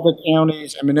 all the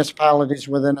counties and municipalities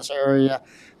within this area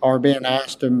are being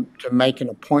asked to make an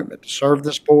appointment to serve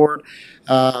this board.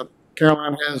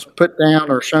 Caroline has put down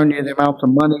or shown you the amounts of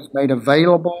money made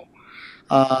available.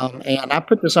 And I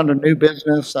put this under new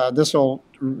business. This will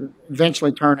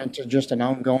eventually turn into just an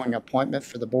ongoing appointment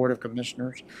for the Board of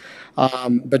Commissioners.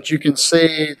 But you can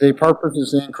see the purpose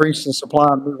is to increase the supply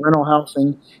of new rental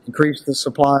housing, increase the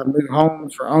supply of new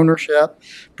homes for ownership,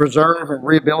 preserve and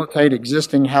rehabilitate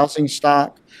existing housing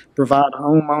stock, provide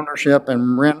home ownership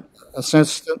and rent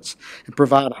assistance, and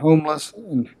provide homeless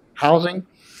and housing.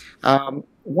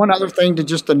 One other thing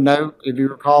to note, if you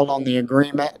recall on the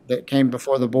agreement that came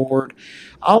before the board,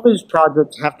 all these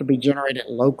projects have to be generated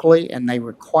locally and they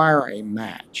require a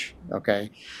match,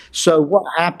 okay? So what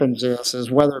happens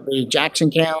is whether it be Jackson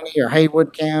County or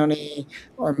Haywood County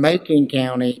or Macon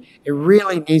County, it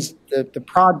really needs, the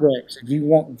projects, if you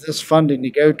want this funding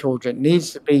to go towards it,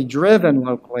 needs to be driven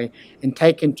locally and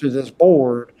taken to this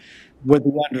board with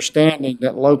the understanding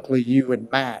that locally you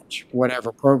would match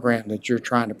whatever program that you're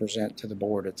trying to present to the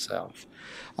board itself.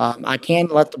 I can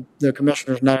let the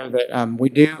commissioners know that we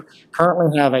do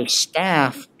currently have a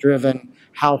staff-driven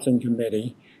housing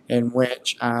committee in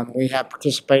which we have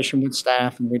participation with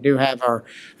staff, and we do have our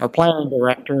planning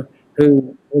director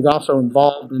who is also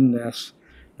involved in this,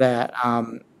 that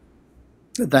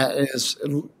is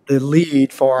the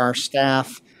lead for our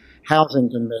staff housing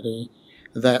committee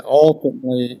that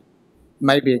ultimately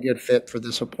may be a good fit for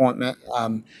this appointment.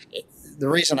 The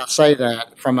reason I say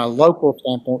that, from a local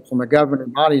standpoint, from a governing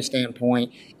body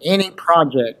standpoint, any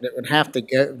project that would have to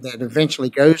go, that eventually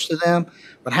goes to them,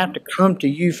 would have to come to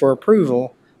you for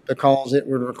approval because it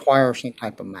would require some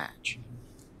type of match.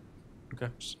 Okay.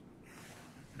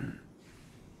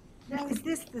 Now, is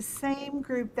this the same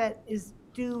group that is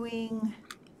doing,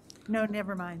 no,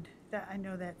 never mind. I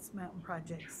know that's Mountain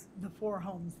Projects, the 4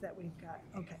 homes that we've got.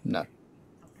 Okay. No.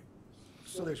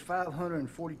 So there's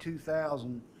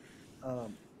 542,000,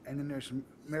 and then there's some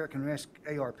American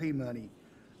Rescue ARP money,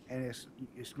 and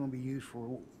it's going to be used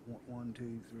for 1,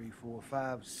 2, 3, 4,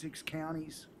 5, 6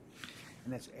 counties,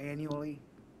 and that's annually.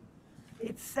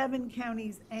 It's 7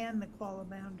 counties and the Qualla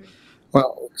boundary.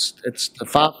 Well, it's the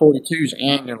 542s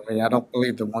annually. I don't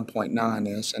believe the 1.9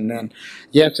 is. And then,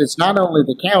 yes, it's not only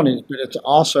the counties, but it's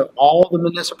also all the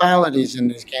municipalities in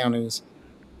these counties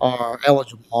are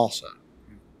eligible also.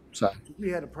 So If we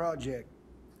had a project,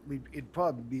 it'd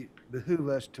probably behoove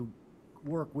us to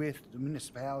work with the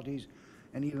municipalities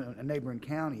and even a neighboring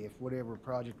county. If whatever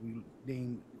project we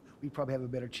deem, we probably have a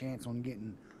better chance on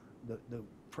getting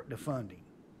the funding.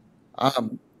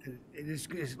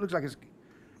 It looks like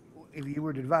if you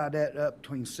were to divide that up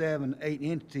between 7, 8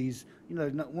 entities,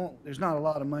 there's not a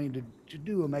lot of money to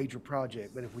do a major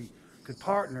project. But if we could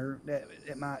partner, that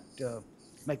might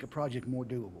make a project more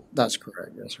doable. that's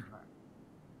correct. Yes, sir.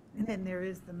 And then there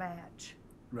is the match.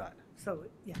 Right. So,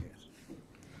 yeah. Yes.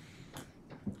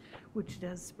 Which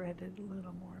does spread it a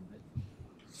little more, but.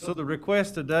 So the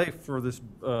request today for this,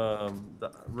 the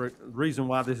reason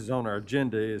why this is on our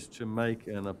agenda is to make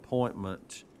an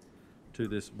appointment to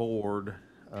this board,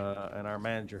 and our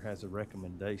manager has a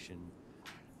recommendation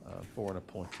for an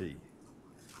appointee.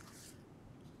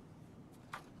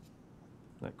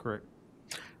 Is that correct?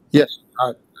 Yes.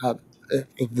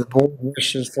 If the board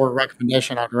wishes for a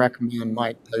recommendation, I'd recommend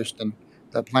Mike Poston,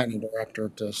 the planning director,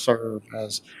 to serve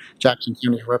as Jackson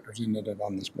County's representative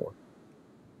on this board.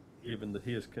 Given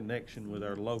his connection with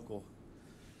our local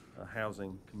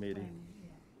housing committee.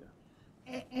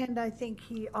 And I think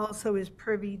he also is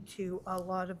privy to a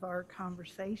lot of our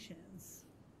conversations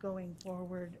going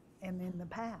forward and in the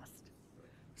past.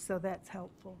 So that's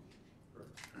helpful.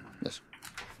 Yes.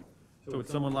 So would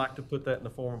someone like to put that in the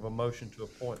form of a motion to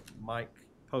appoint Mike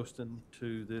Poston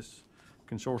to this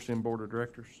consortium board of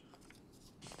directors?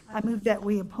 I move that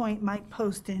we appoint Mike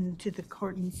Poston to the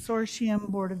consortium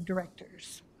board of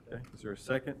directors. Okay, is there a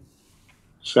second?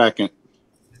 Second.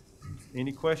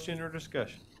 Any question or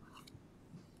discussion?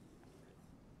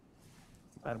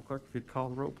 Madam Clerk, if you'd call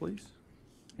the roll, please.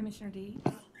 Commissioner Dees?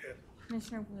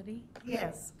 Commissioner Woody?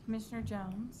 Yes. Commissioner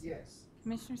Jones? Yes.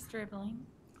 Commissioner Stribling?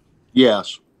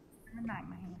 Yes. Chairman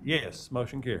McMahon? Yes,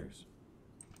 motion carries.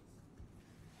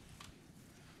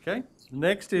 Okay,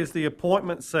 next is the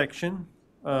appointment section.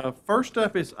 First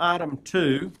up is item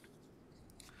 2.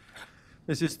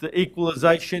 This is the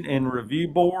Equalization and Review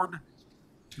Board.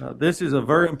 This is a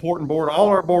very important board. All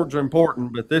our boards are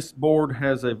important, but this board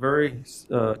has a very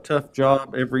tough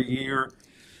job every year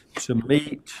to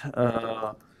meet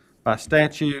by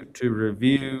statute to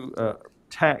review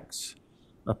tax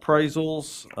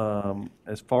appraisals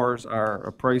as far as our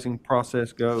appraising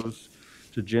process goes,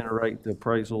 to generate the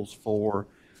appraisals for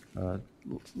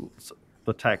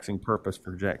the taxing purpose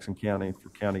for Jackson County, for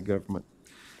county government.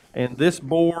 And this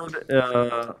board,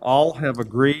 all have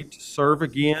agreed to serve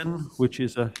again, which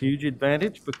is a huge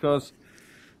advantage because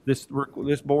this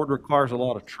board requires a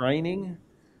lot of training,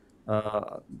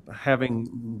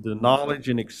 having the knowledge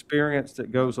and experience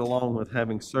that goes along with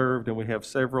having served. And we have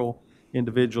several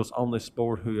individuals on this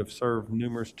board who have served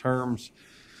numerous terms.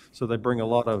 So they bring a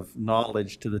lot of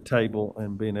knowledge to the table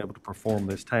and being able to perform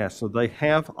this task. So they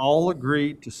have all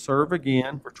agreed to serve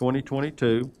again for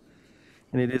 2022.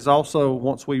 And it is also,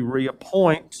 once we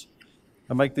reappoint,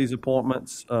 make these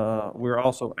appointments, we're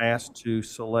also asked to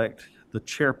select the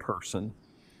chairperson.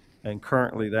 And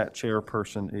currently that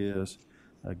chairperson is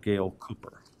Gail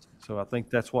Cooper. So I think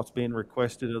that's what's being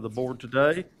requested of the board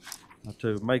today,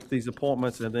 to make these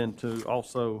appointments and then to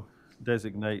also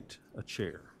designate a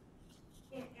chair.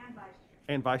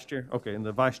 And vice chair? Okay, and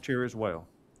the vice chair as well.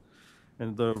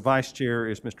 And the vice chair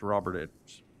is Mr. Robert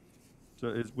Edwards.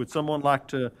 So would someone like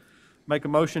to make a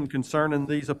motion concerning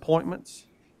these appointments?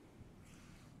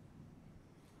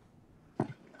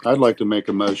 I'd like to make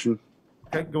a motion.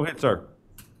 Okay, go ahead, sir.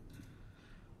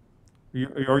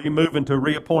 Are you moving to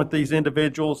reappoint these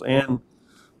individuals and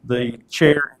the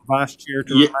chair and vice chair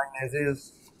to remain as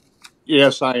is?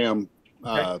 Yes, I am.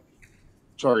 Okay.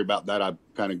 Sorry about that. I'm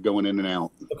kind of going in and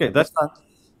out. Okay, that's fine.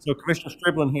 So Commissioner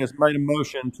Stribling has made a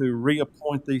motion to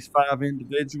reappoint these 5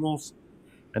 individuals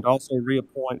and also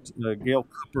reappoint Gail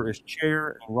Cooper as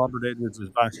chair and Robert Edwards as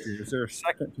vice chair. Is there a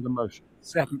second to the motion?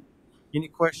 Second. Any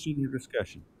question or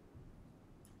discussion?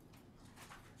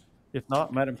 If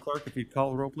not, Madam Clerk, if you'd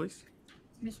call the roll, please.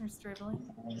 Commissioner Stribling?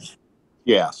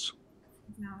 Yes.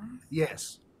 Jones?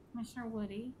 Yes. Commissioner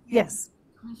Woody? Yes.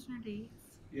 Commissioner Dees?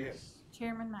 Yes.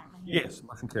 Chairman McMahon? Yes,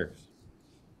 motion carries.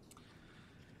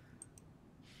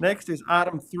 Next is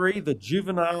item 3, the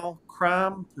Juvenile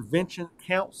Crime Prevention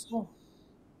Council.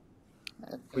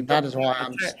 That is why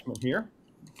I'm Attachment here.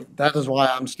 that is why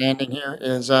I'm standing here.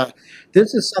 Is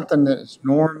this is something that's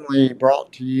normally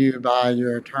brought to you by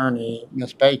your attorney,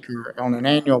 Ms. Baker, on an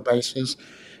annual basis.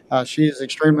 She is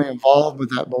extremely involved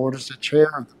with that board as the chair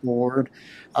of the board,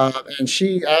 and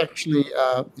she actually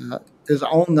is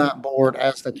on that board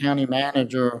as the county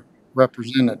manager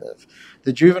representative.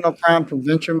 The Juvenile Crime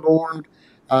Prevention Board,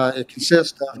 it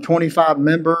consists of 25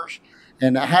 members,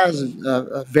 and it has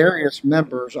various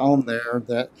members on there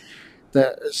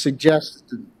that suggests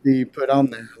to be put on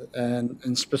there.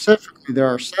 And specifically, there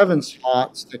are 7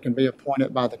 slots that can be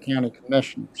appointed by the county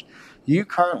commissioners. You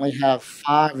currently have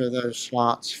 5 of those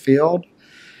slots filled.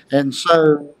 And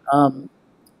so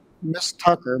Ms.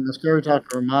 Gary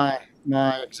Tucker, my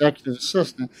executive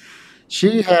assistant,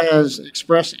 she has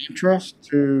expressed interest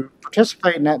to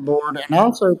participate in that board and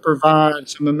also provide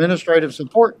some administrative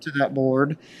support to that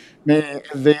board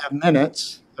via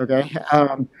minutes, okay?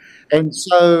 And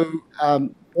so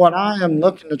what I am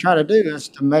looking to try to do is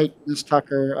to make Ms.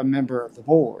 Tucker a member of the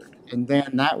board. And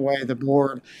then that way the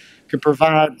board can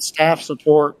provide staff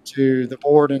support to the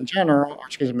board in general, or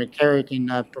excuse me, Carrie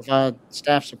can provide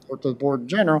staff support to the board in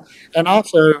general, and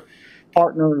also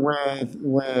partner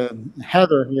with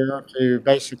Heather here to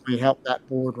basically help that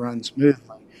board run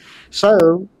smoothly.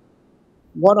 So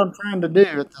what I'm trying to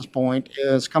do at this point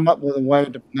is come up with a way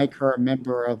to make her a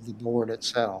member of the board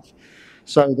itself.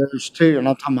 So there's 2, and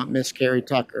I'm talking about Miss Carrie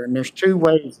Tucker, and there's 2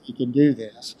 ways you can do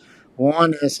this.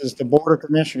 One is the Board of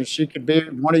Commissioners. She could be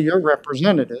one of your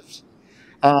representatives,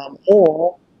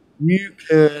 or you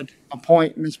could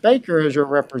appoint Ms. Baker as your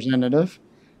representative,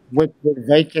 which would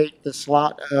vacate the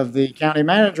slot of the county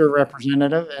manager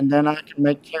representative, and then I can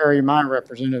make Carrie my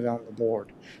representative on the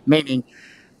board, meaning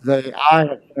I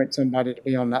appoint somebody to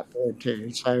be on that board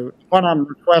too. So what I'm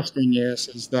requesting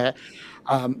is that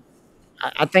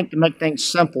I think to make things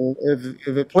simple, if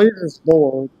it pleases the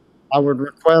board, I would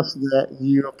request that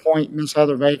you appoint Ms.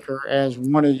 Heather Baker as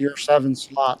one of your 7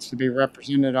 slots to be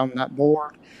represented on that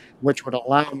board, which would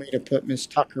allow me to put Ms.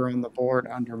 Tucker on the board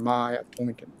under my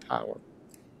appointed power.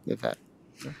 If that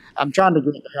I'm trying to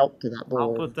get help to that I'll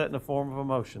board. put that in the form of a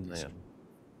motion then.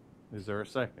 Is there a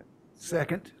second?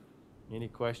 Second. Any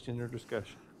question or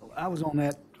discussion? I was on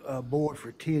that board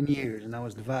for 10 years, and I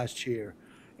was the vice chair.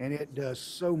 And it does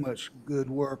so much good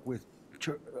work with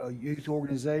youth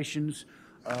organizations.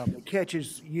 It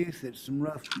catches youth at some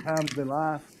rough times of their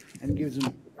life and gives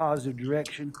them positive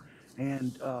direction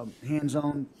and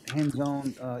hands-on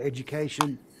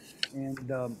education. And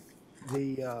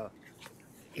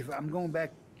if I'm going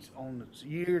back on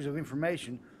years of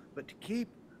information, but to keep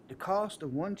the cost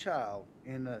of one child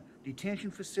in a detention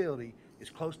facility is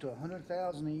close to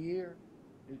 $100,000 a year.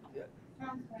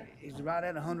 It's right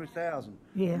at $100,000. And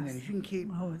then Yes. if you can keep,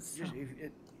 Oh, it's just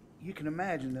you can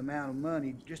imagine the amount of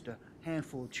money just a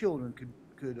handful of children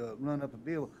could run up a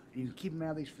bill. And you can keep them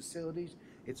out of these facilities.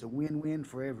 It's a win-win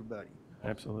for everybody.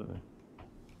 Absolutely.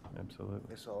 Absolutely.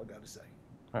 That's all I got to say.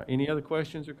 All right, any other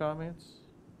questions or comments?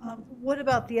 What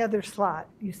about the other slot?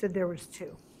 You said there was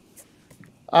 2.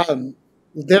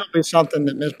 There'll be something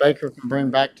that Ms. Baker can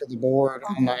bring back to the board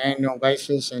on an annual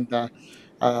basis. And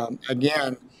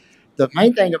again, the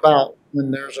main thing about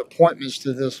when there's appointments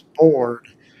to this board,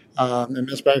 and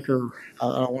Ms. Baker,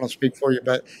 I don't want to speak for you,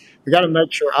 but we got to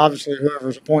make sure, obviously,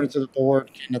 whoever's appointed to the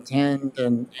board can attend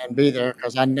and be there,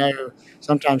 because I know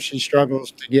sometimes she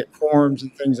struggles to get forms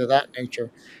and things of that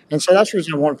nature. And so that's the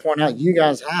reason I want to point out, you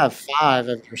guys have 5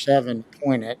 of your 7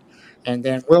 appointed, and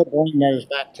then we'll bring those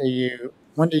back to you.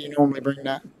 When do you normally bring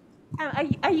that?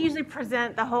 I usually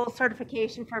present the whole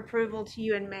certification for approval to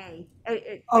you in May.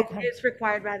 Okay. It's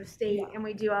required by the state, and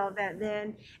we do all of that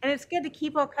then. And it's good to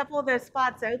keep a couple of those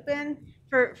spots open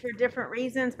for different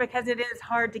reasons, because it is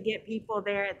hard to get people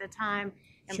there at the time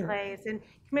and Sure. place. And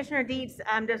Commissioner Dietz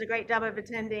does a great job of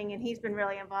attending, and he's been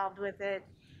really involved with it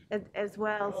as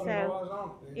well.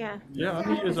 So, yeah. Yeah, I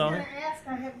think he is on it.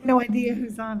 I have no idea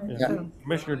who's on it. Yeah. So.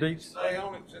 Commissioner Deets? Stay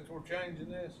on it since we're changing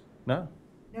this. No,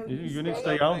 No, you need to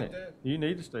stay on it. You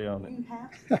need to stay on it. You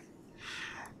have?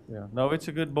 Yeah, no, it's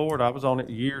a good board. I was on it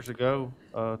years ago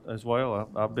as well.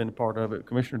 I've been a part of it.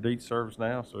 Commissioner Deets serves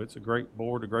now, so it's a great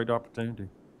board, a great opportunity.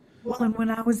 Well, and when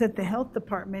I was at the health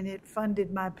department, it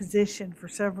funded my position for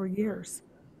several years.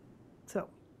 So,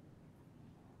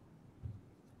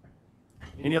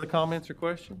 Any other comments or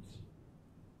questions?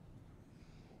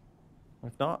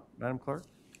 If not, Madam Clerk?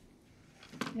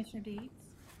 Commissioner Deeds?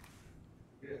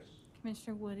 Yes.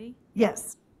 Commissioner Woody?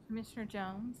 yes. Commissioner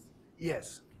Jones?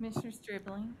 Yes. Commissioner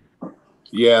Stribling?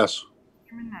 Yes.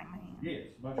 Chairman McMahon? Yes,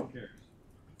 motion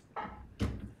carries.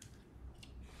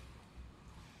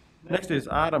 Next is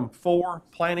item 4,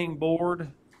 Planning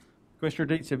Board.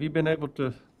 Commissioner Deets, have you been able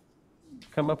to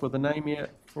come up with a name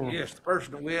yet? Yes, the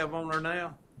person that we have on there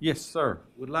now Yes, sir.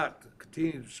 would like to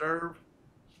continue to serve,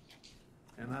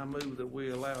 and I move that we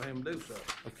allow him to do so.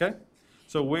 Okay,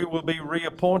 so we will be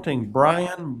reappointing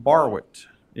Brian Barwitt.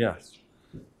 Yes.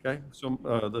 Okay, so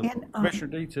the And,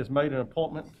 Commissioner Deets has made an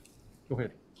appointment. Go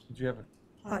ahead. Did you have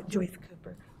a, Joyce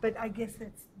Cooper. But I guess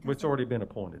it's already been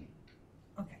appointed.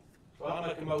 okay. Well, I'll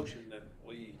make a motion that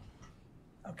we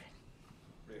Okay.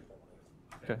 reappoint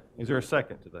him. Okay, is there a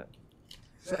second to that?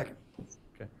 Second.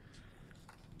 Okay.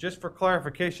 Just for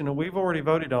clarification, we've already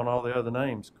voted on all the other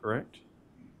names, correct?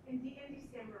 In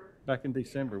December. Back in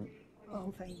December.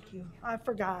 Oh, thank you. I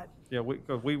forgot. Yeah,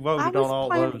 because we I voted was on all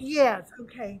planning- those. Yes,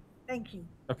 okay. Thank you.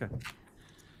 Okay.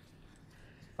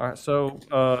 All right, so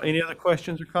any other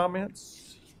questions or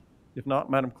comments? If not,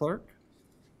 Madam Clerk?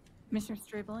 Commissioner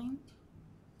Stribling?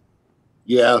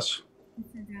 Yes.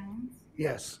 Commissioner Jones?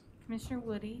 Yes. Commissioner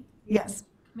Woody? Yes.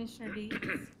 Commissioner Deeds?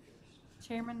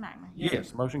 Chairman McMahon?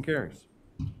 Yes, motion carries.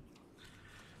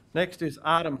 Next is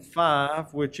item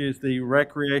 5, which is the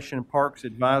Recreation and Parks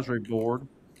Advisory Board.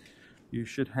 You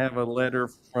should have a letter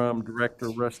from Director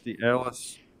Rusty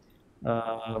Ellis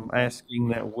asking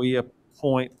that we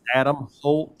appoint Adam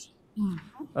Holt,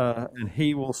 and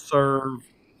he will serve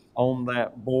on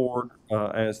that board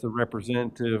as the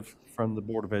representative from the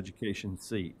Board of Education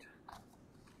seat.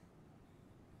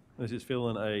 This is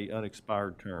filling a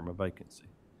unexpired term, a vacancy.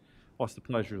 What's the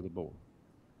pleasure of the board?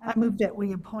 I move that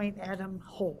we appoint Adam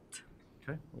Holt.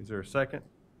 Okay, is there a second?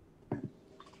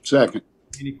 Second.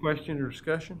 Any question or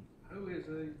discussion? Who is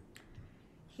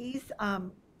he?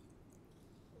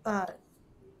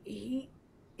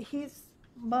 His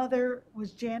mother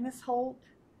was Janice Holt,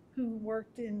 who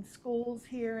worked in schools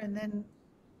here and then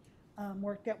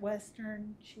worked at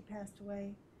Western. She passed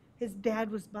away. His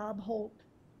dad was Bob Holt.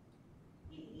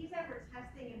 He's over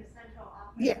testing in the central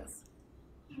office. Yes.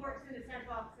 He works in the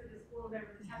central office of the school over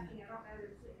testing. I don't know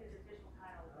his official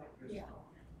title. Yeah.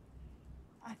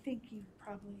 I think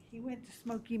he went to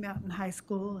Smoky Mountain High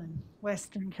School and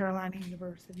Western Carolina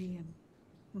University, and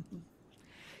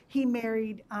He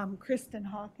married Kristen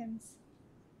Hawkins.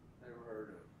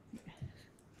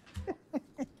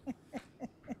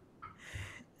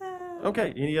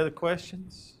 Okay, any other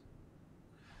questions?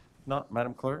 Not,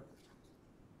 Madam Clerk?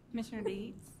 Commissioner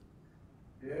Deeds?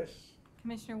 Yes.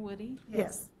 Commissioner Woody?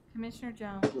 Yes. Commissioner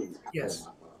Jones? Yes.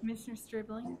 Commissioner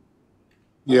Stribling?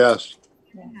 Yes.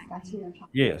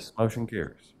 Yes, motion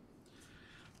carries.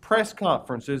 Press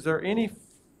conference, is there any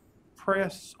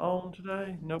press on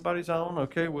today? Nobody's on?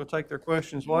 Okay, we'll take their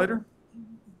questions later.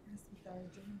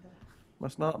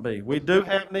 Must not be. We do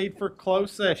have need for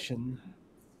closed session.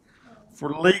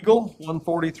 For legal,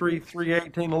 143,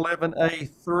 318,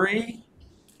 11A3.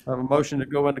 I have a motion to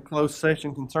go into closed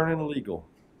session concerning legal.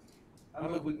 I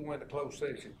move we go into closed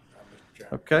session, Mr.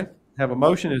 Chairman. Okay, have a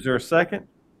motion. Is there a second?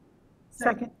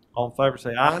 Second. All in favor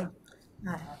say aye.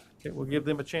 Aye. Okay, we'll give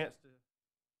them a chance.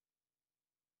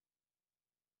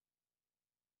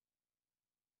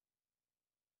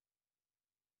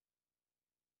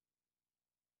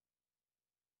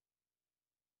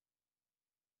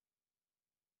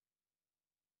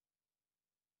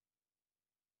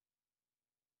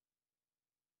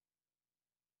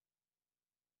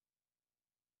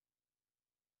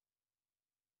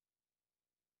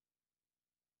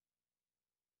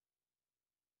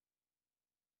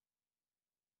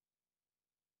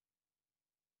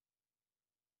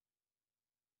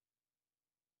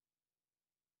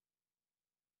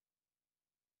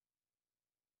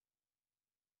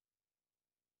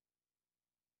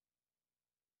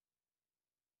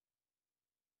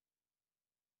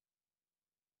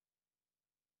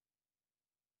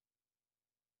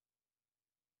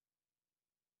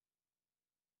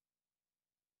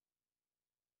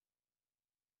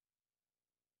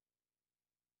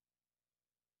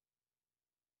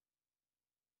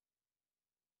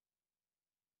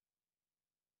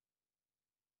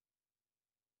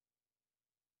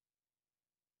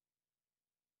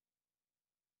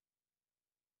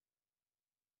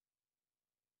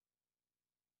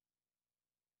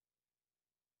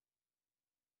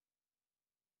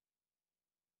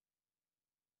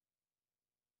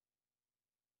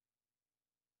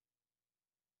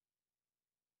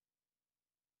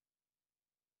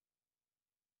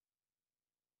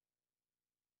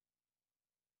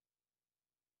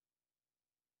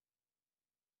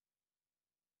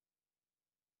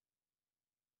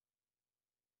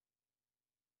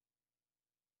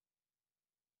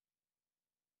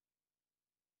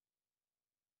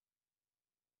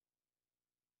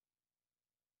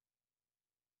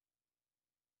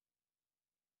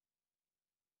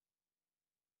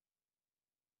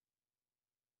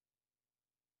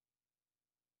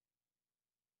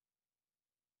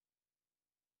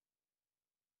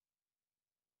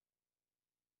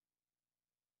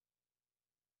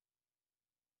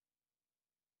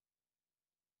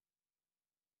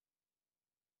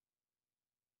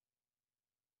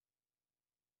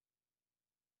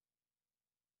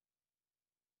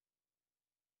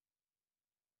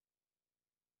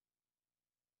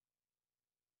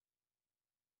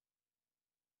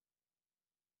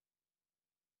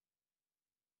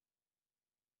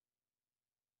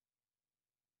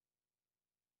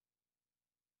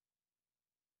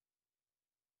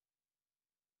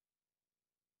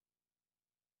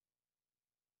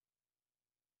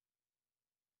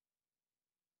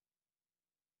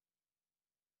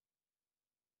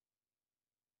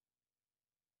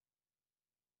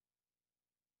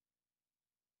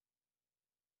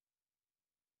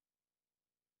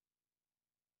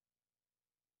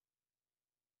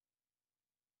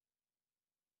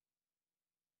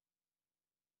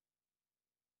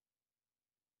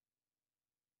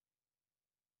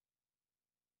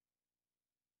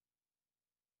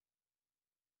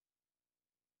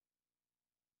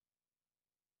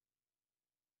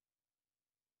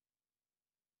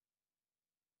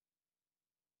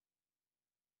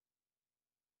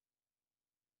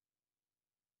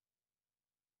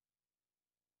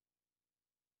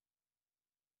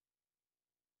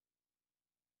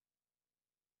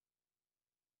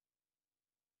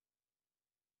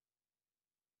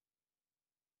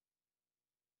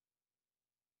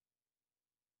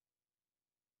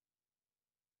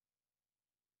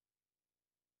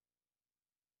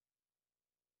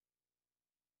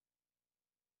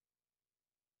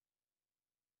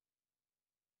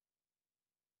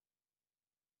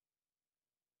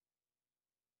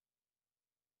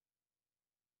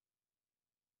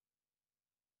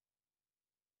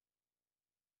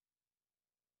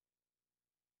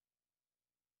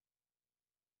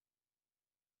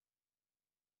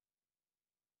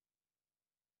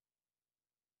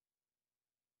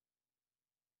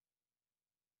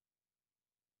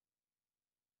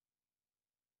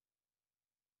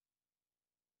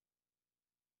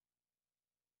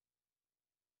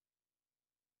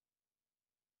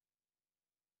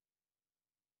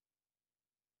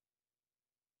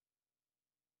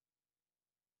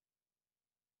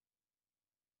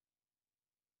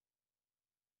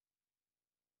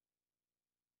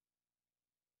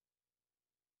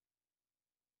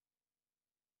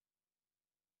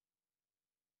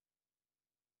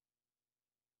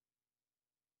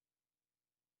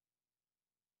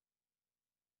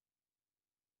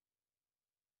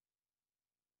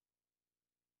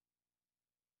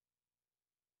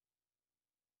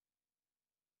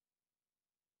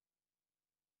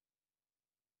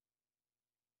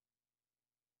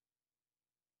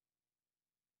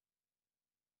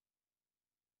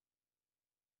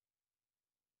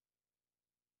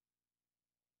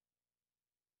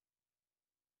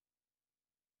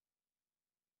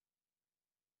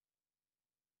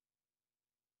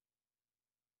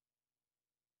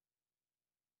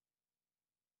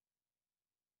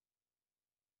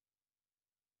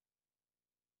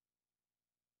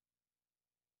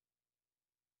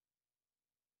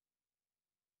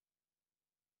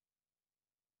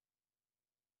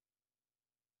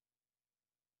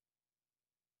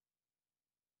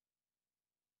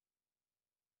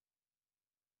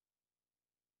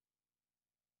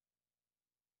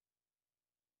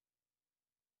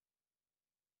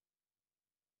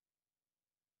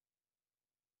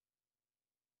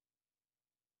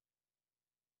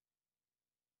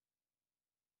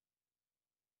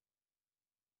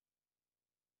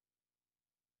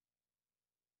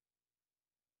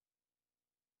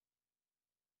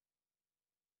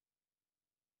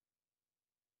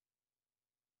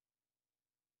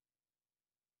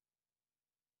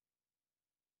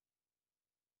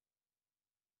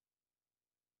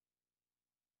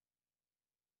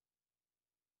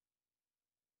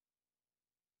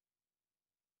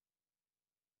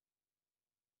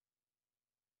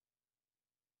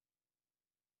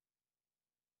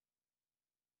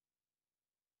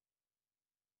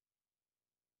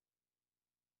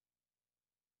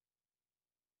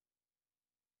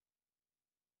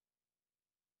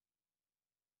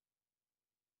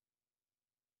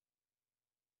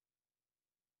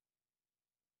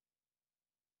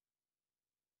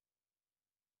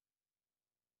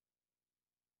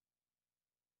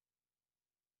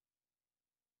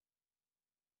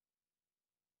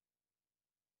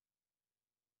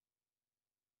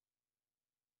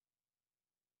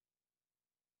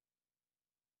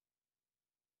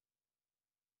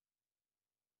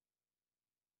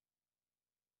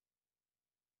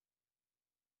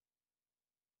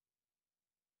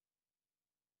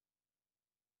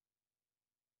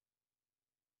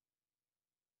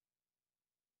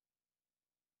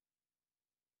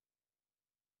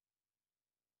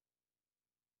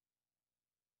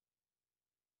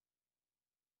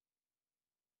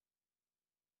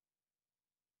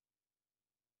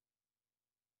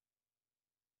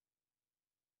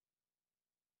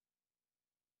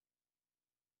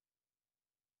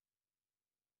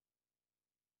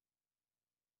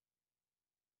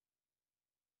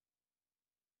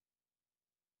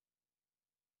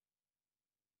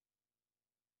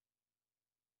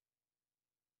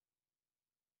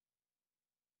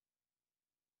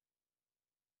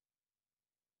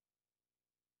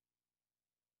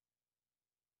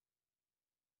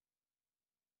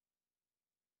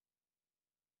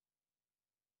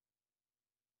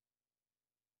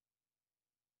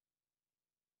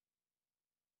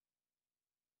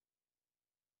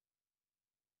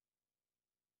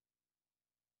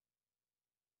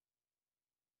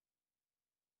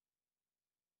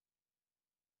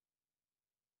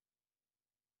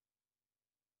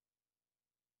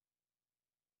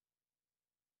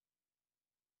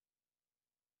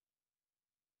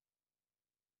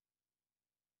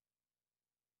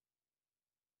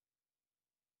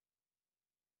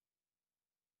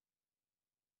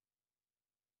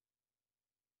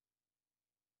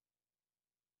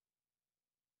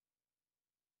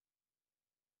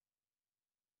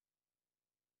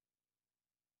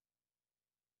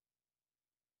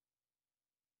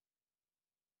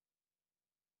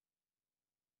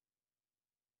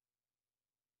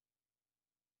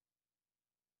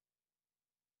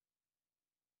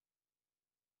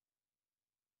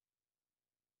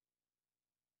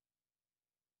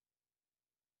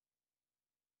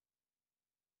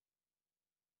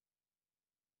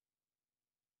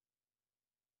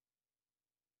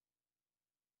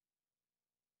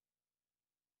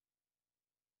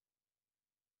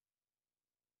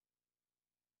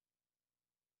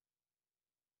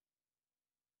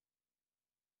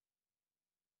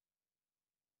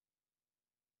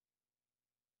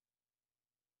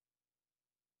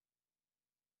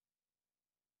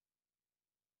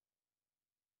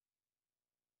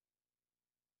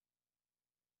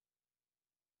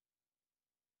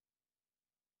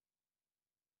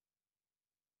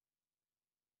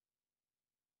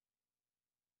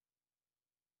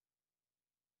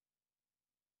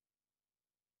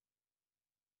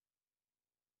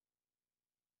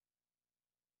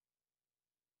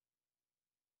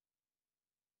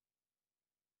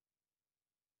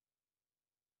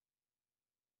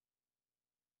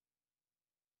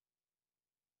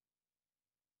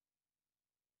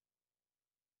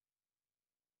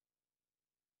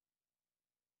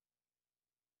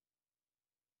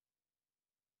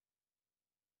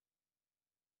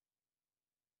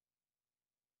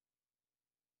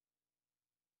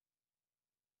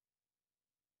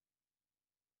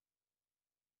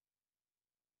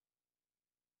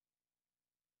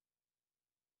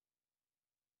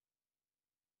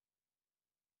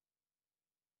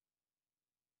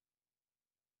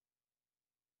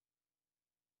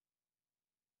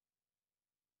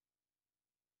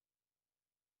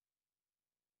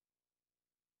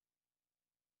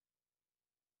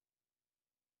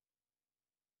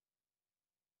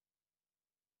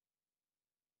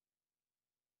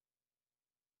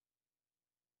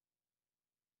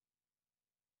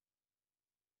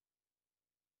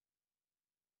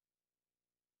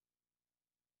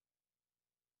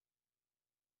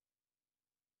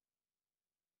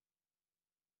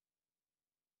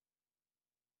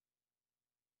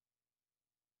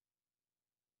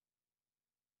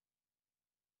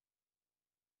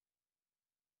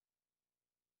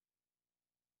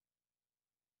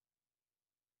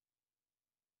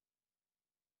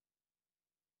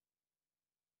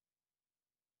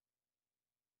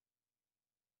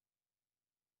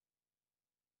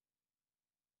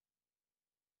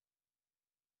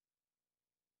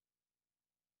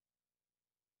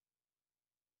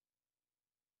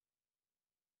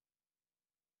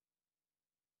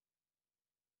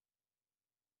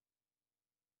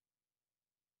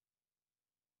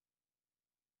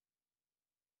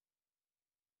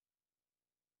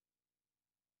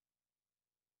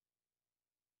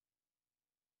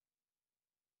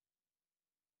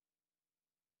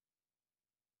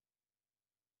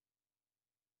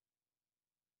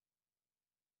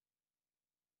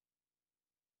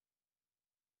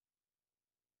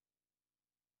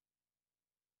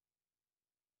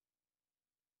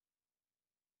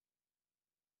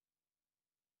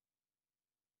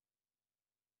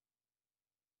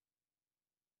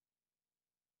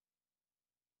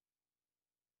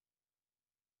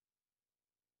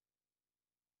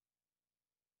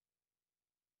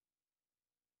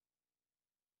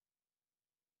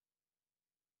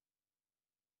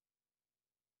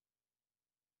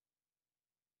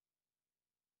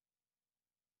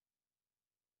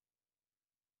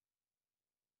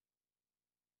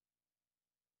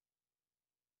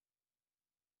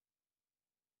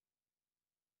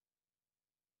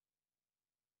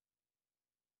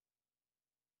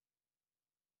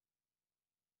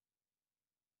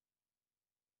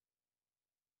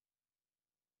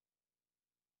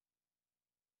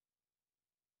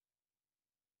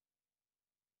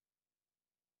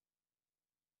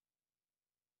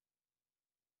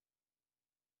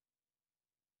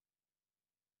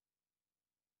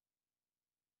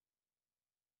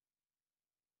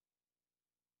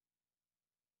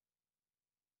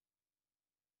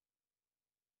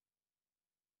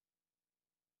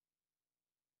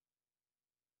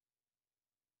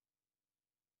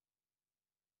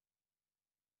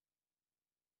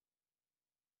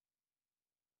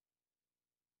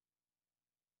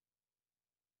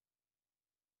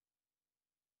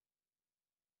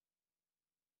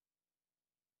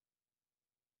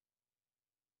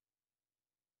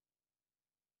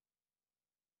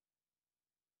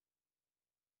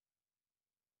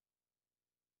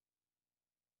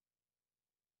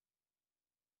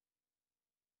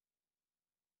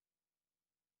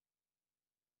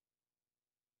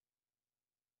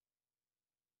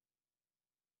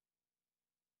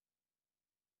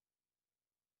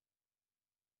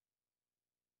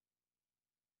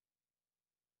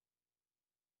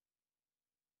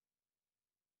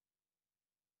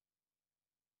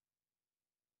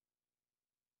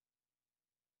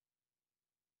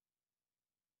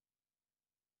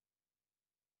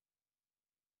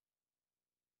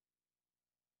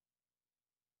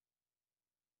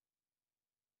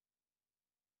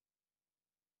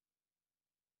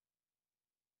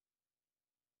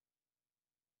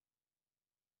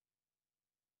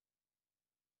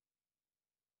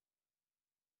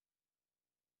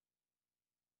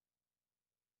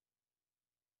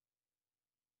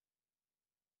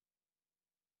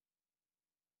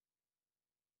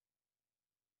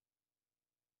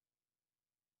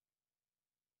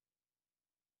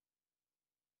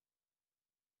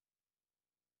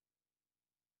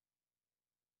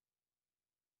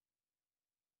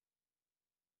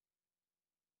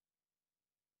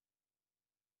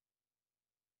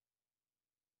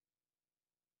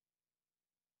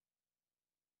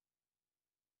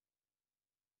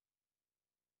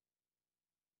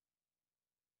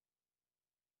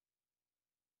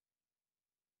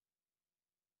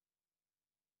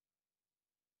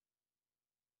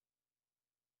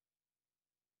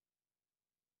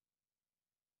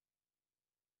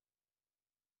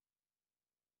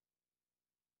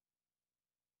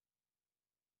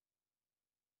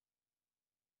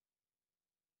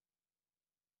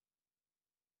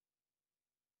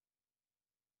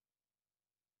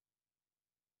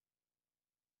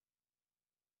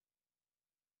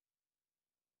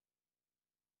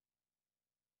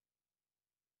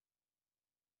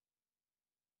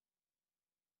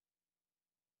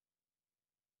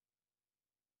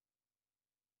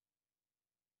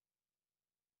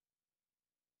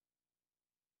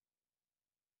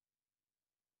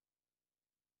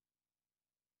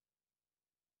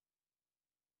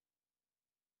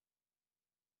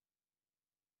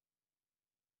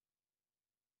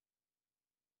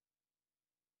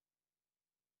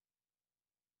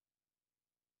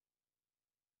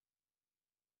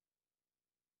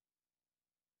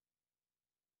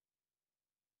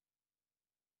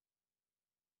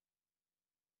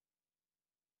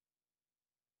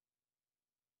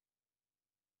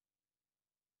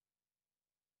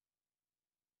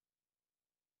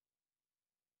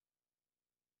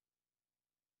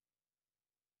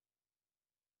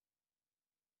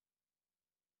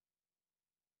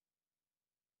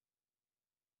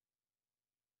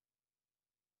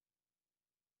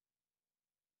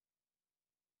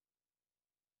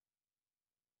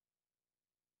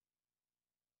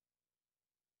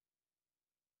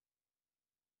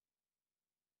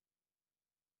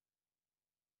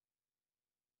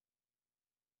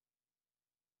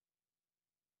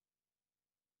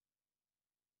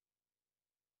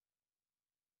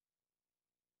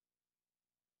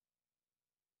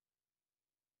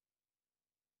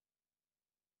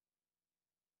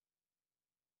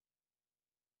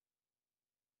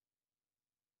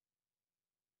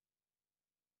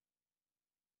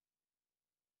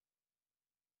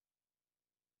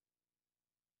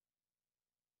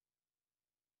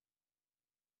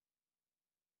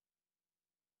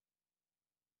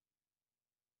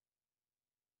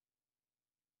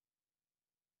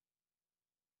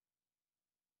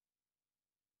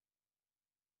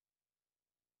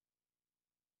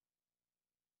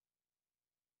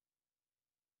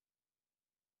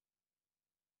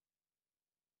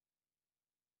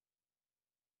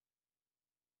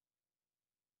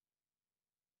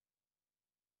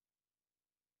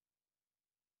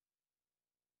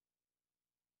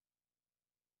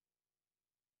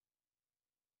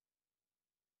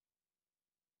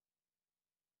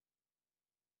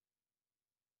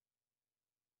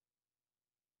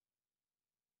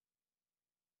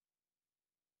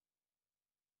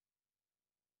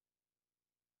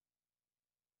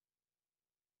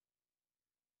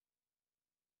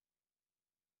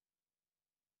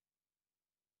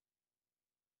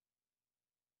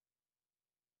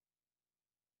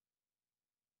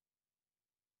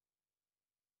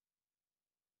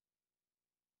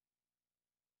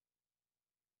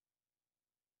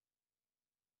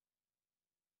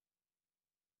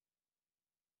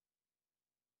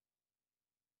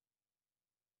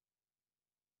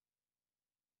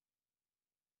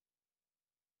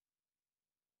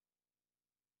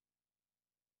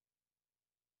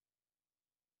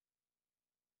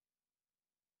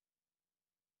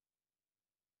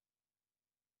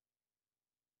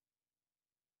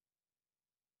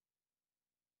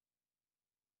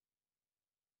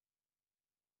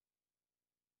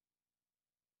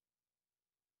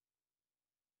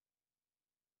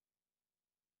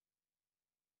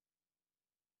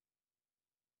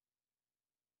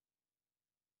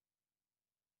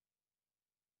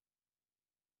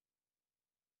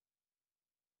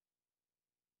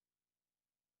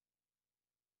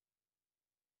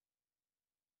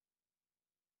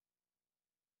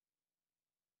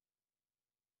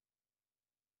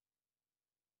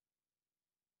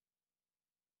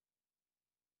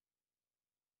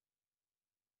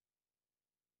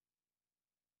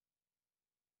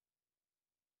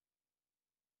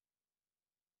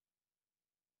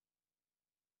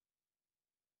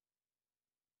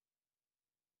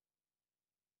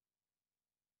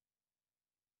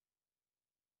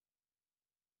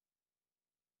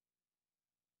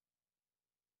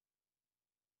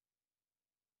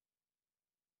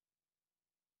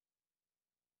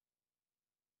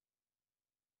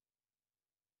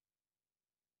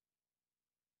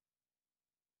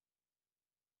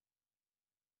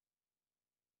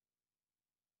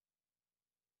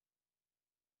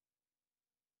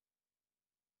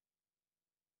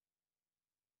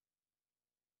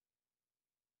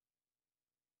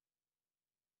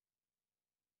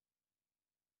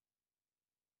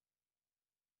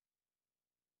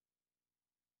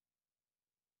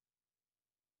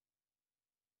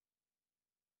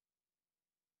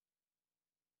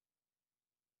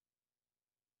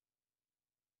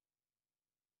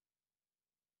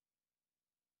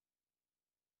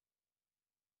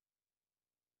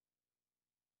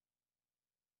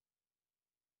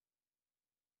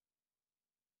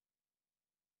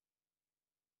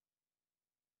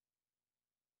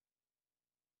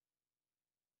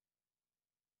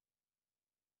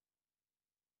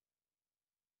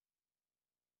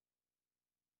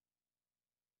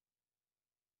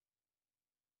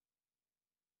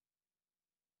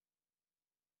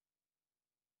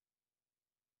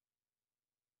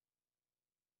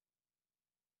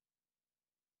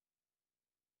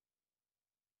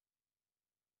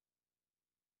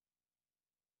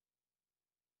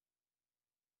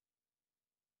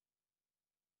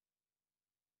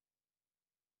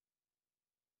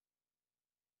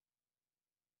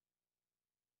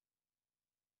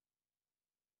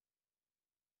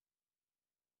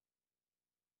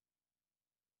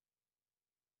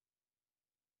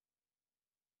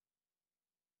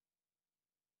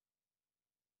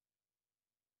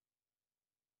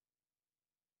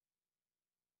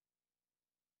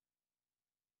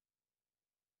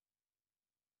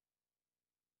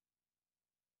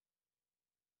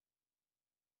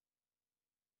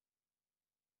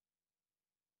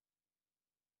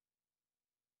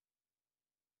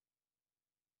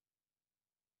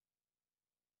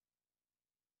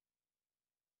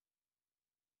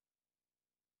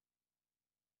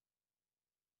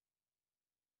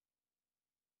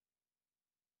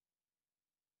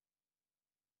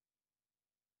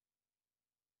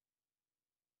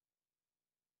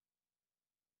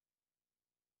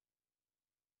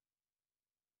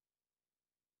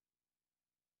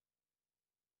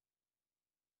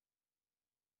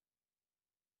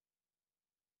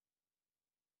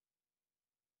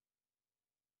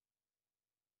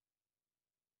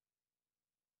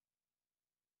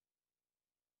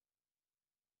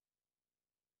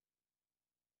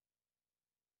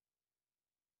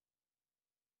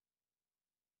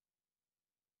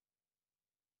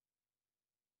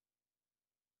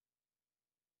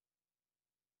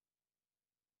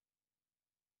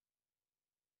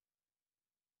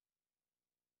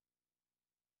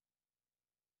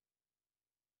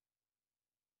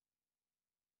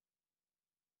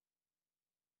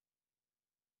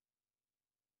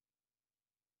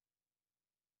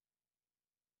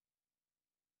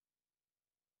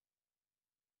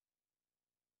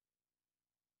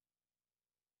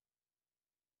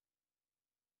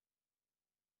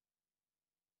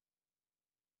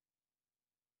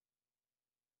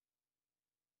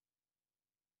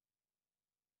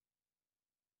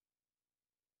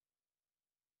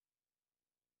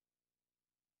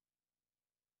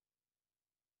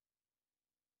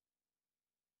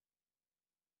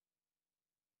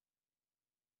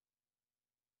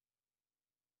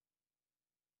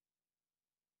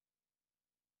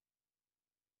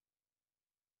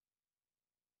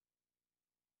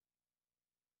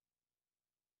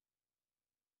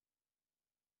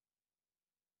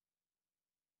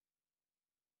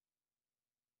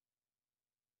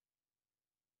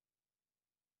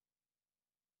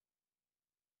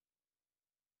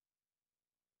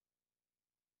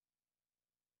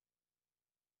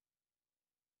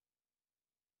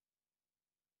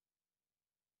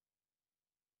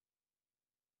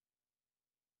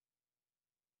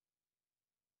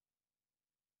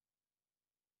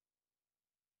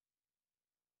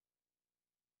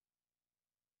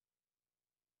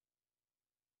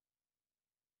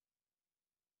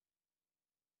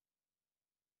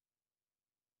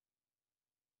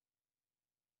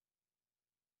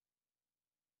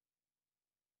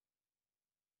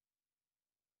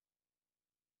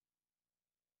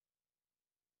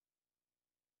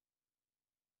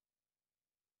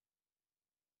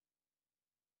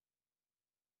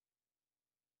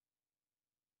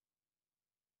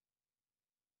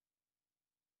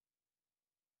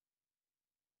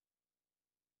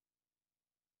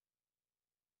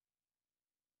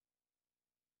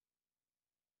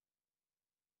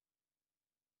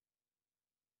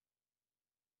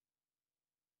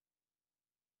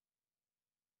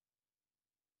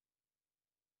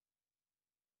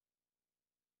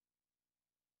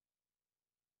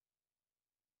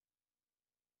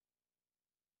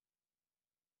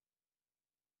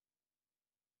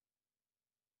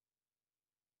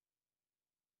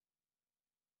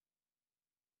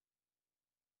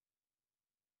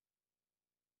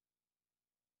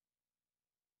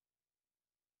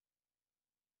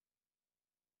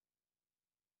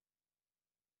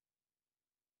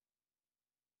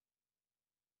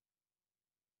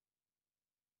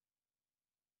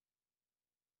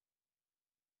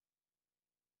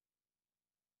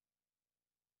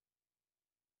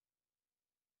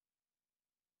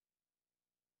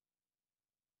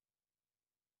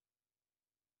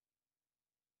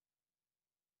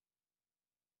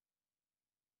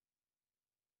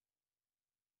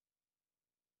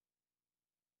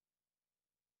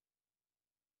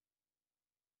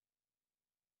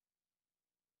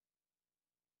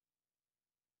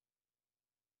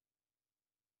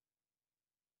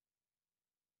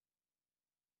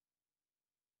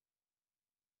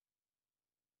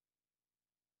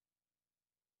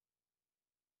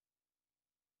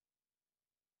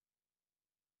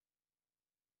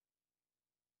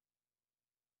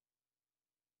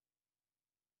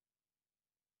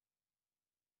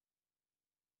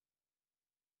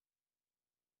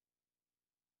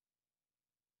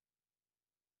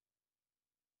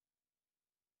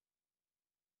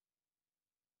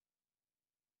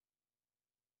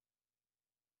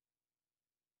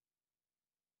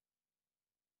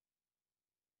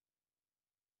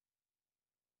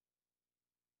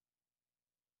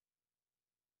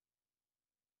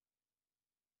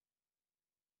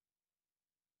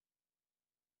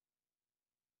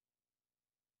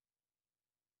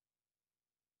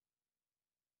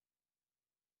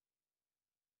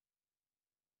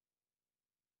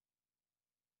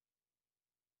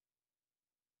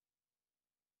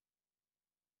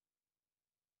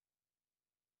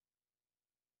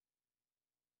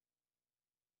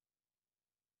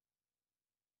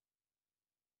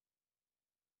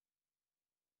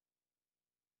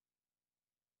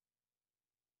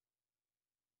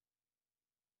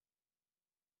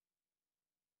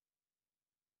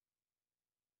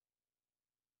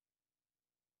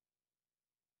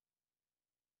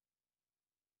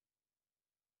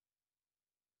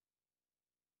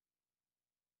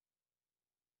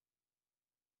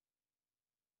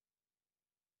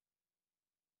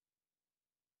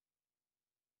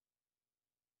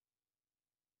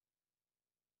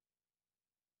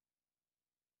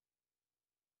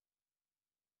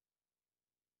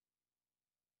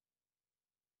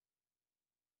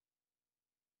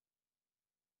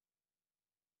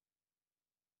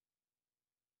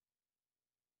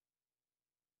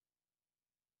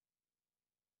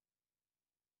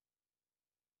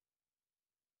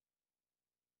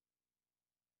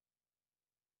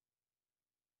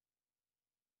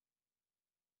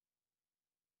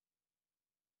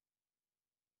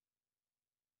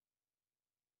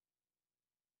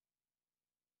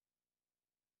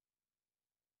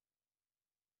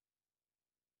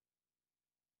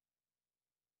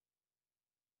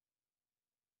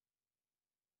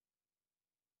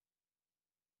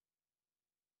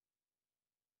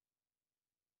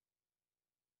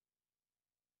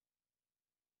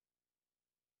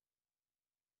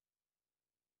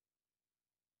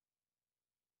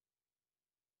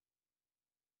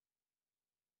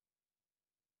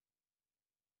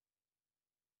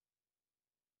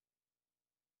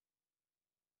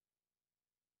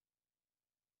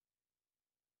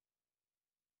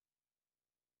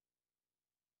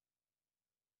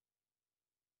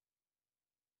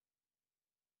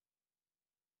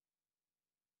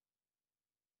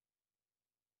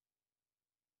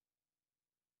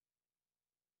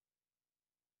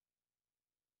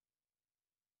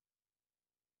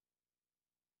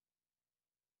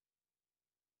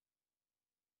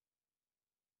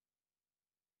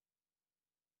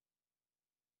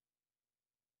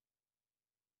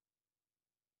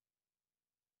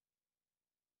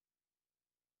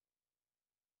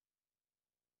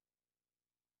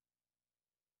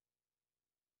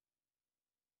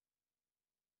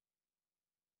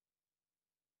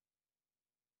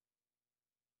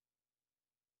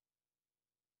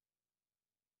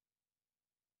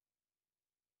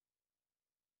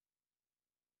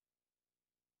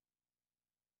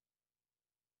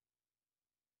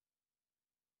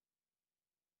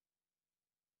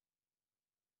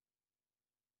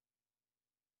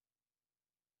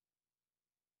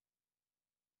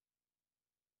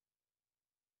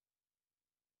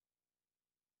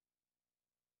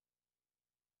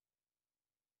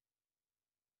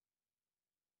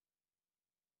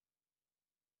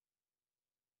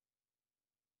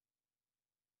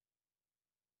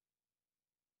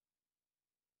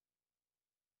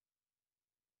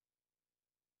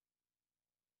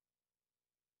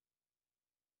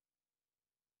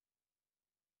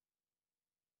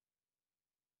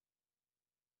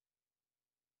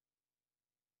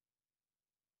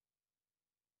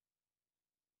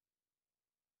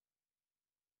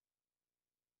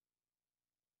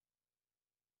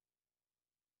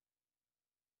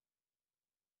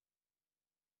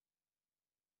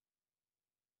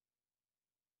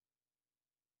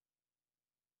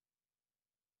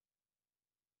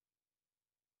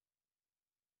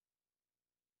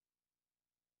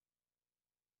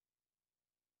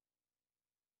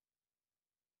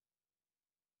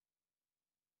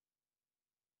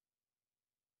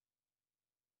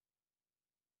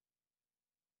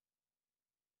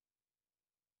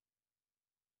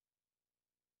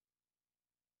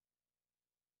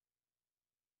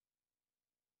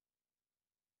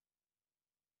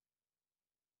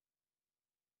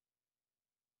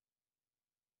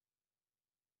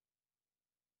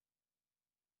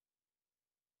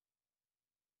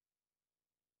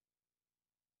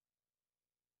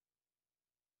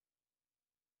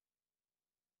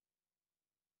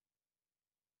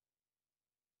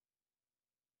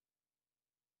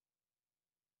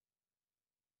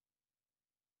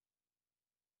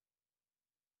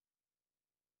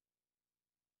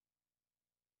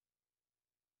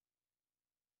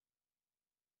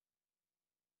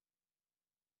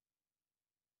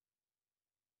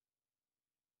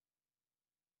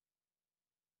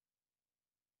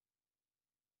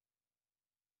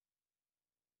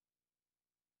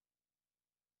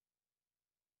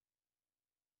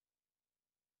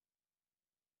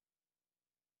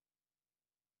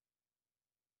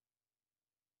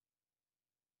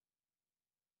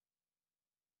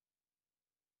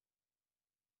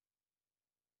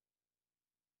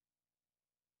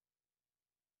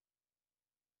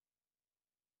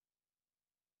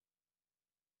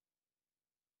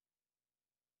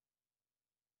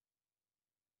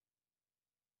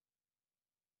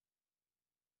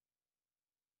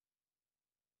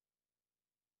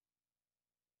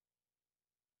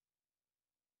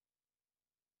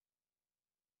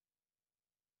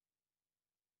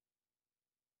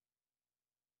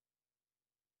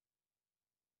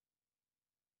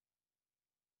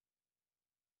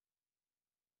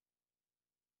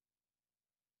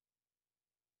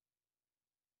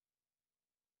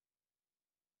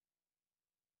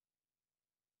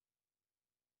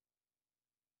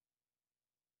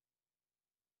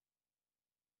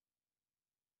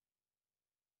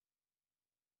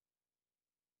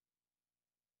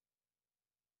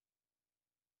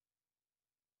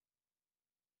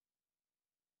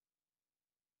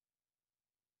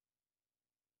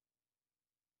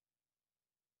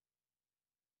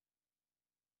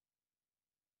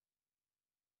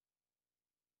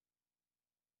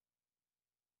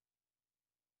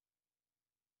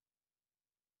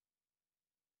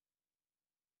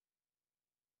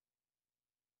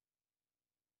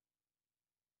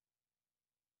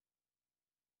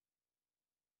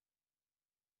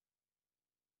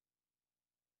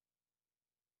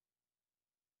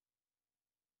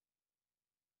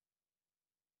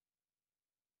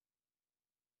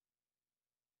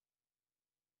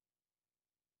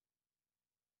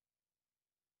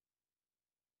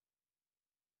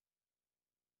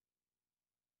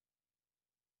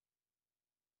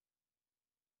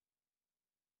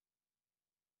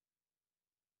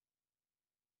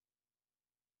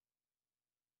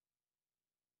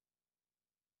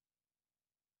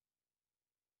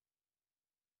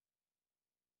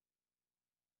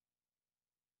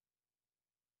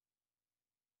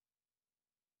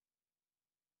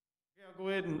 Go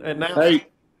ahead and announce. Hey,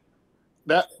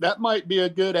 that might be a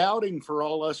good outing for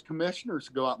all us commissioners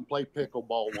to go out and play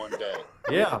pickleball one day.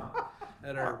 Yeah.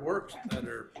 At our works, at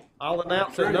our, I'll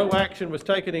announce that no action was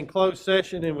taken in closed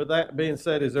session, and with that being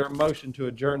said, is there a motion to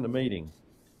adjourn the meeting?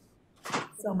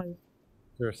 So moved.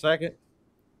 Is there a second?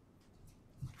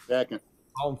 Second.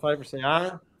 All in favor, say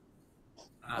aye.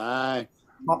 Aye.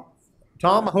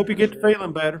 Tom, I hope you get to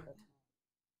feeling better.